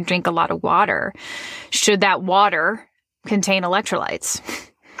hydrate and drink a lot of water. Should that water contain electrolytes?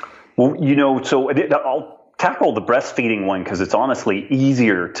 Well, so I'll tackle the breastfeeding one because it's honestly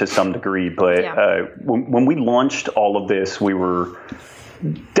easier to some degree. But when we launched all of this, we were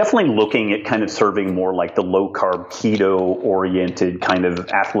definitely looking at kind of serving more like the low carb, keto oriented kind of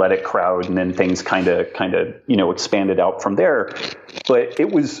athletic crowd. And then things kind of, expanded out from there. But it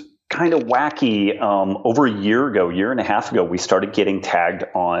was kind of wacky. Over a year and a half ago, we started getting tagged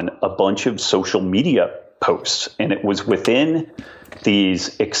on a bunch of social media posts, and it was within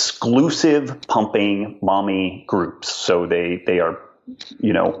these exclusive pumping mommy groups. So they are,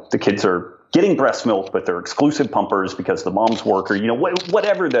 the kids are getting breast milk, but they're exclusive pumpers because the moms work, or,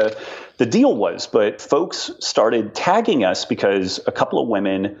 whatever the deal was. But folks started tagging us because a couple of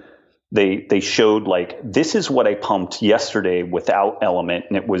women, they showed like, this is what I pumped yesterday without Element.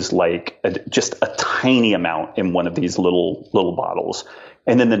 And it was like just a tiny amount in one of these little bottles.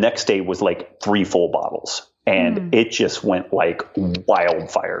 And then the next day was like 3 full bottles. And it just went like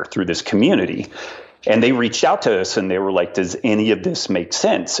wildfire through this community. And they reached out to us and they were like, does any of this make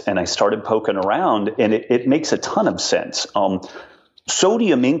sense? And I started poking around, and it makes a ton of sense.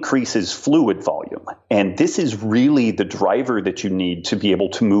 Sodium increases fluid volume. And this is really the driver that you need to be able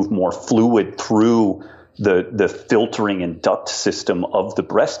to move more fluid through the filtering and duct system of the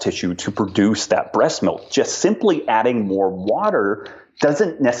breast tissue to produce that breast milk. Just simply adding more water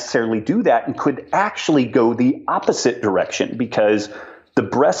doesn't necessarily do that, and could actually go the opposite direction, because the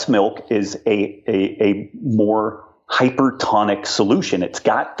breast milk is a more hypertonic solution. It's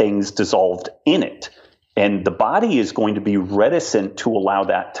got things dissolved in it. And the body is going to be reticent to allow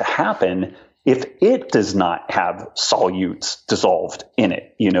that to happen if it does not have solutes dissolved in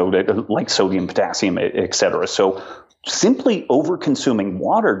it, like sodium, potassium, et cetera. So simply over-consuming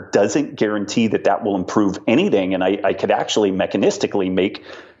water doesn't guarantee that will improve anything. And I could actually mechanistically make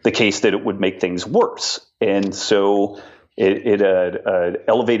the case that it would make things worse. And so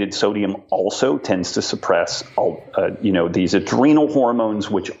elevated sodium also tends to suppress these adrenal hormones,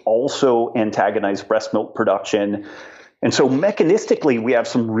 which also antagonize breast milk production. And so mechanistically, we have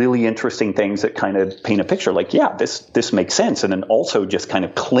some really interesting things that kind of paint a picture like, yeah, this makes sense. And then also just kind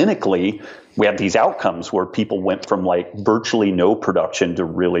of clinically, we have these outcomes where people went from like virtually no production to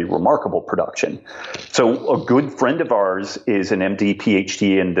really remarkable production. So a good friend of ours is an MD,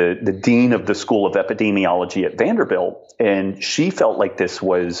 PhD, and the dean of the School of Epidemiology at Vanderbilt. And she felt like this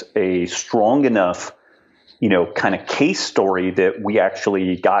was a strong enough, kind of case story that we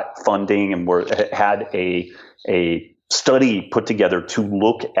actually got funding and had a study put together to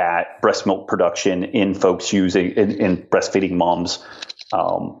look at breast milk production in folks using in breastfeeding moms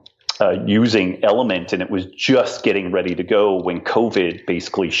using Element, and it was just getting ready to go when COVID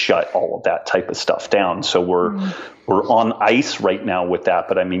basically shut all of that type of stuff down. So we're on ice right now with that,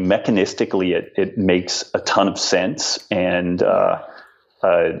 but I mean mechanistically it makes a ton of sense. And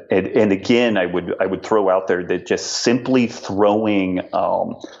again, I would throw out there that just simply throwing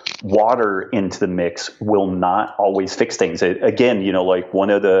water into the mix will not always fix things. Again, like one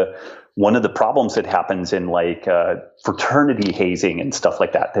of the problems that happens in like fraternity hazing and stuff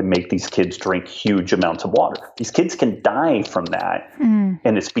like that make these kids drink huge amounts of water. These kids can die from that,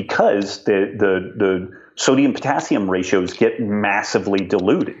 and it's because the sodium potassium ratios get massively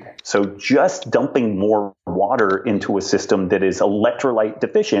diluted. So just dumping more water into a system that is electrolyte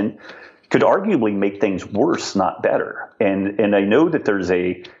deficient could arguably make things worse, not better. And I know that there's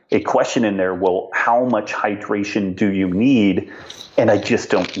a question in there, well, how much hydration do you need? And I just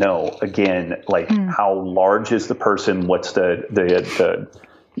don't know. Again, like how large is the person? What's the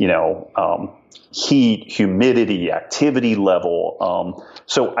heat, humidity, activity level?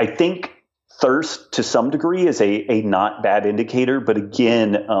 So I think thirst to some degree is a not bad indicator. But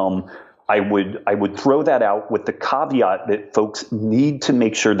again, I would throw that out with the caveat that folks need to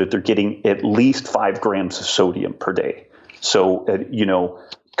make sure that they're getting at least 5 grams of sodium per day. So,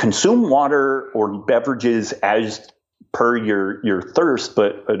 consume water or beverages as per your thirst,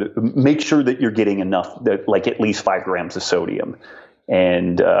 but make sure that you're getting enough, that like at least 5 grams of sodium.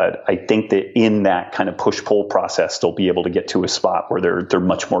 And I think that in that kind of push-pull process, they'll be able to get to a spot where they're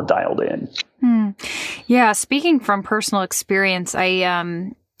much more dialed in. Yeah, speaking from personal experience,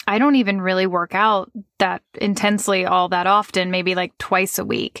 I don't even really work out that intensely all that often, maybe like twice a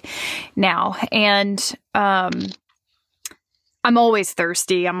week now. And I'm always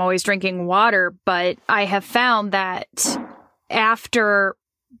thirsty. I'm always drinking water, but I have found that after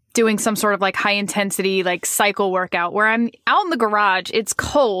doing some sort of like high intensity, like cycle workout where I'm out in the garage, it's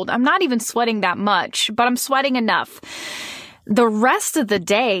cold. I'm not even sweating that much, but I'm sweating enough. The rest of the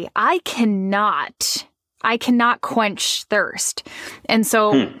day, I cannot quench thirst. And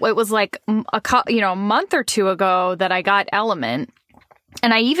so it was like a month or two ago that I got Element.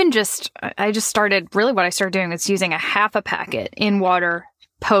 And I just started, really what I started doing was using a half a packet in water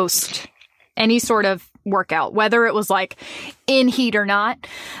post any sort of workout, whether it was like in heat or not.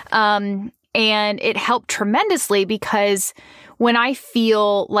 And it helped tremendously because when I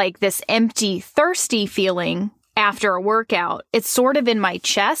feel like this empty, thirsty feeling after a workout, it's sort of in my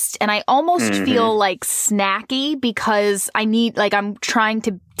chest and I almost feel like snacky because I'm trying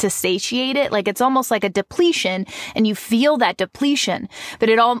to satiate it. Like it's almost like a depletion and you feel that depletion, but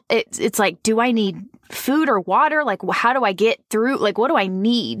it's like, do I need food or water? Like, how do I get through? Like, what do I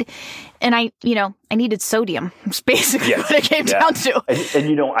need? And I needed sodium. It's basically what it came down to.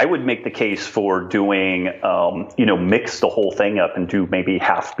 And I would make the case for doing, mix the whole thing up and do maybe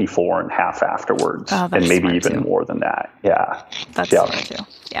half before and half afterwards. Oh, and maybe even more than that. Yeah. That's smart too.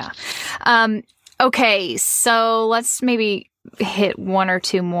 Yeah. Okay. So let's maybe hit one or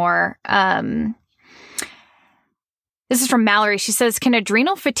two more. This is from Mallory. She says, can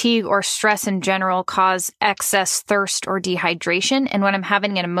adrenal fatigue or stress in general cause excess thirst or dehydration? And when I'm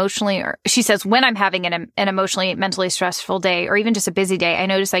having an emotionally, mentally stressful day, or even just a busy day, I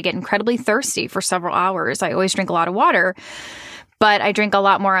notice I get incredibly thirsty for several hours. I always drink a lot of water, but I drink a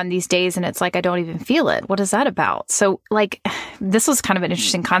lot more on these days and it's like I don't even feel it. What is that about? So like, this was kind of an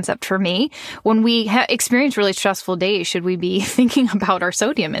interesting concept for me. When we experience really stressful days, should we be thinking about our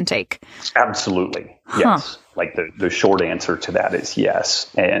sodium intake? Absolutely. Yes. Like the short answer to that is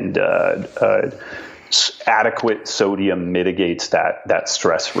yes. And adequate sodium mitigates that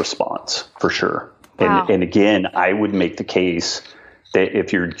stress response for sure. Wow. And again, I would make the case that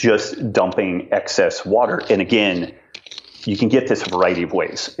if you're just dumping excess water, and again, you can get this a variety of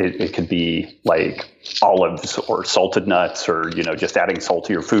ways. It could be like olives or salted nuts or, just adding salt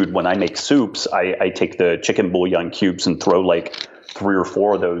to your food. When I make soups, I take the chicken bouillon cubes and throw like 3 or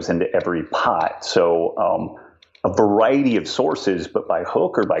 4 of those into every pot. So a variety of sources, but by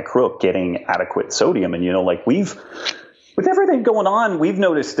hook or by crook, getting adequate sodium. And, with everything going on, we've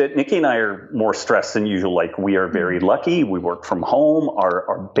noticed that Nikki and I are more stressed than usual. Like we are very lucky. We work from home.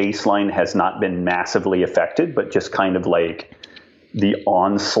 Our baseline has not been massively affected, but just kind of like the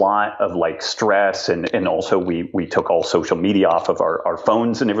onslaught of like stress. And also we took all social media off of our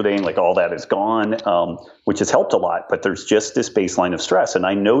phones and everything, like all that is gone, which has helped a lot. But there's just this baseline of stress. And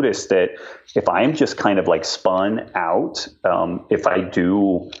I noticed that if I'm just kind of like spun out, if I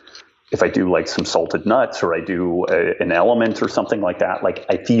do like some salted nuts or I do an Element or something like that, like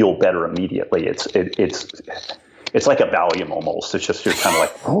I feel better immediately. It's like a Valium almost. It's just, you're kind of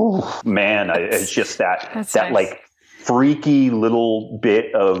like, oh man, it's just that nice. Like freaky little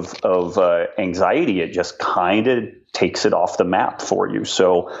bit of anxiety. It just kind of takes it off the map for you.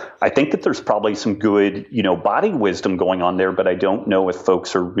 So I think that there's probably some good, body wisdom going on there, but I don't know if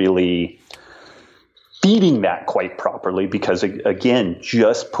folks are really feeding that quite properly, because again,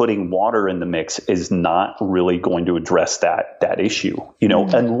 just putting water in the mix is not really going to address that issue,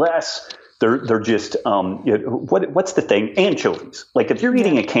 unless they're just, what's the thing? Anchovies. Like if you're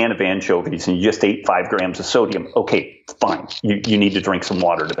eating a can of anchovies and you just ate 5 grams of sodium, okay, fine. You need to drink some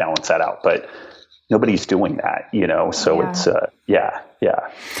water to balance that out, but nobody's doing that, so it's, yeah.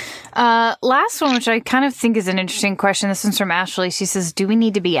 Last one, which I kind of think is an interesting question. This one's from Ashley. She says, do we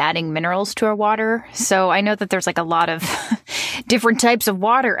need to be adding minerals to our water? So I know that there's like a lot of different types of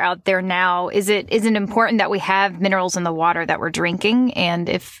water out there now. Is it important that we have minerals in the water that we're drinking?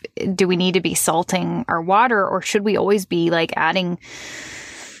 And do we need to be salting our water, or should we always be like adding?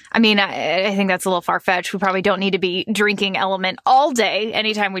 I mean, I think that's a little far-fetched. We probably don't need to be drinking Element all day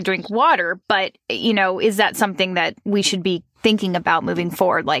anytime we drink water. But, is that something that we should be thinking about moving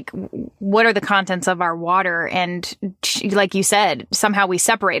forward? Like, what are the contents of our water? And like you said, somehow we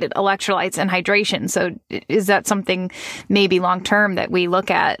separated electrolytes and hydration. So is that something maybe long-term that we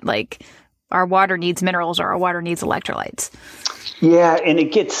look at, like our water needs minerals or our water needs electrolytes? Yeah, and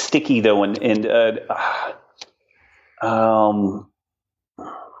it gets sticky though. It's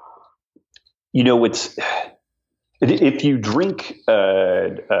if you drink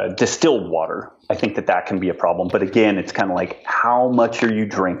distilled water, I think that can be a problem. But again, it's kind of like, how much are you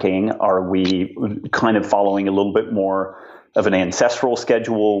drinking? Are we kind of following a little bit more an ancestral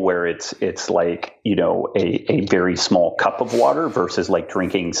schedule where it's like, a very small cup of water versus like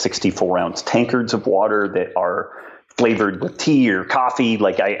drinking 64-ounce tankards of water that are flavored with tea or coffee.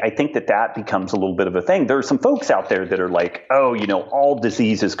 Like, I think that becomes a little bit of a thing. There are some folks out there that are like, oh, all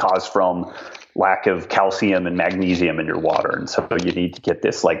disease is caused from lack of calcium and magnesium in your water. And so you need to get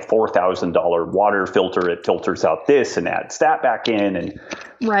this like $4,000 water filter. It filters out this and adds that back in. And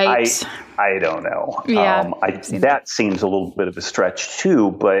right. I don't know. Yeah. That seems a little bit of a stretch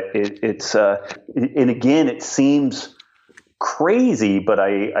too, but it's and again, it seems crazy, but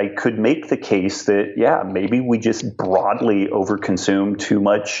I could make the case that, yeah, maybe we just broadly overconsume too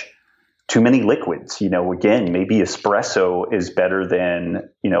many liquids. Again, maybe espresso is better than,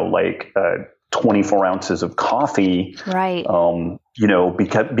 24 ounces of coffee, right?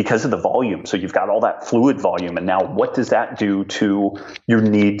 Because of the volume. So you've got all that fluid volume. And now what does that do to your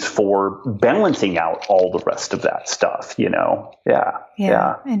needs for balancing out all the rest of that stuff?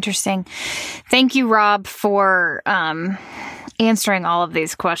 Yeah. Interesting. Thank you, Robb, for answering all of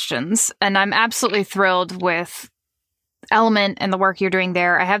these questions. And I'm absolutely thrilled with Element and the work you're doing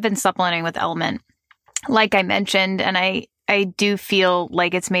there. I have been supplementing with Element, like I mentioned, and I do feel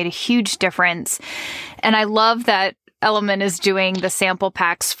like it's made a huge difference. And I love that Element is doing the sample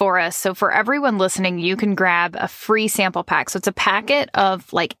packs for us. So for everyone listening, you can grab a free sample pack. So it's a packet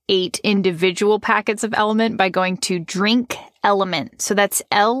of like 8 individual packets of Element by going to Drink Element. So that's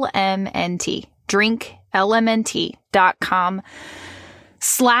LMNT,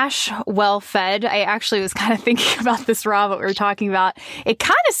 drinkelement.com/wellfed. I actually was kind of thinking about this, Robb, what we were talking about. It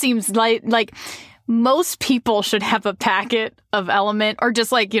kind of seems like most people should have a packet of Element or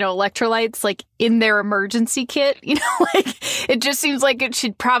just like, electrolytes like in their emergency kit, like it just seems like it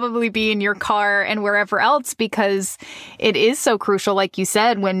should probably be in your car and wherever else, because it is so crucial. Like you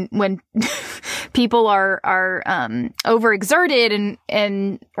said, when people are overexerted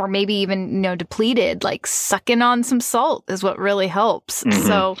and or maybe even, depleted, like sucking on some salt is what really helps. Mm-hmm.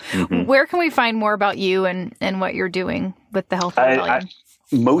 So where can we find more about you and what you're doing with the Healthy Rebellion?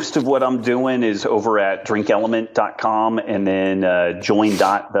 Most of what I'm doing is over at drinkelement.com and then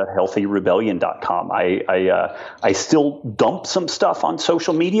join.thehealthyrebellion.com. I still dump some stuff on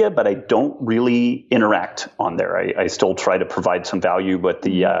social media, but I don't really interact on there. I still try to provide some value, but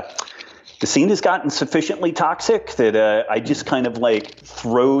the scene has gotten sufficiently toxic that I just kind of like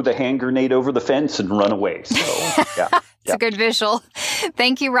throw the hand grenade over the fence and run away. So, yeah. It's a good visual.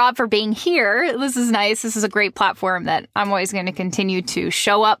 Thank you, Robb, for being here. This is nice. This is a great platform that I'm always going to continue to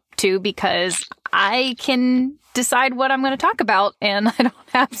show up to because I can decide what I'm going to talk about and I don't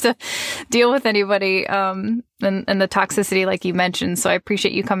have to deal with anybody and the toxicity like you mentioned. So I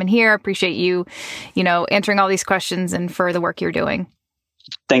appreciate you coming here. I appreciate you, answering all these questions and for the work you're doing.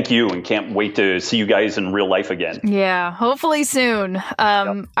 Thank you, and can't wait to see you guys in real life again. Yeah, hopefully soon. Yep.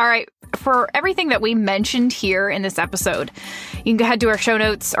 All right. For everything that we mentioned here in this episode, you can head to our show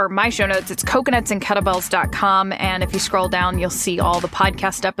notes, or my show notes. It's coconutsandkettlebells.com. And if you scroll down, you'll see all the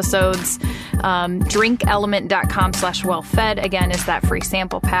podcast episodes. Drinkelement.com/wellfed, again, is that free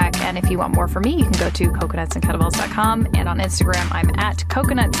sample pack. And if you want more from me, you can go to coconutsandkettlebells.com. And on Instagram, I'm at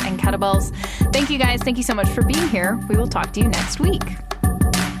coconutsandkettlebells. Thank you guys. Thank you so much for being here. We will talk to you next week.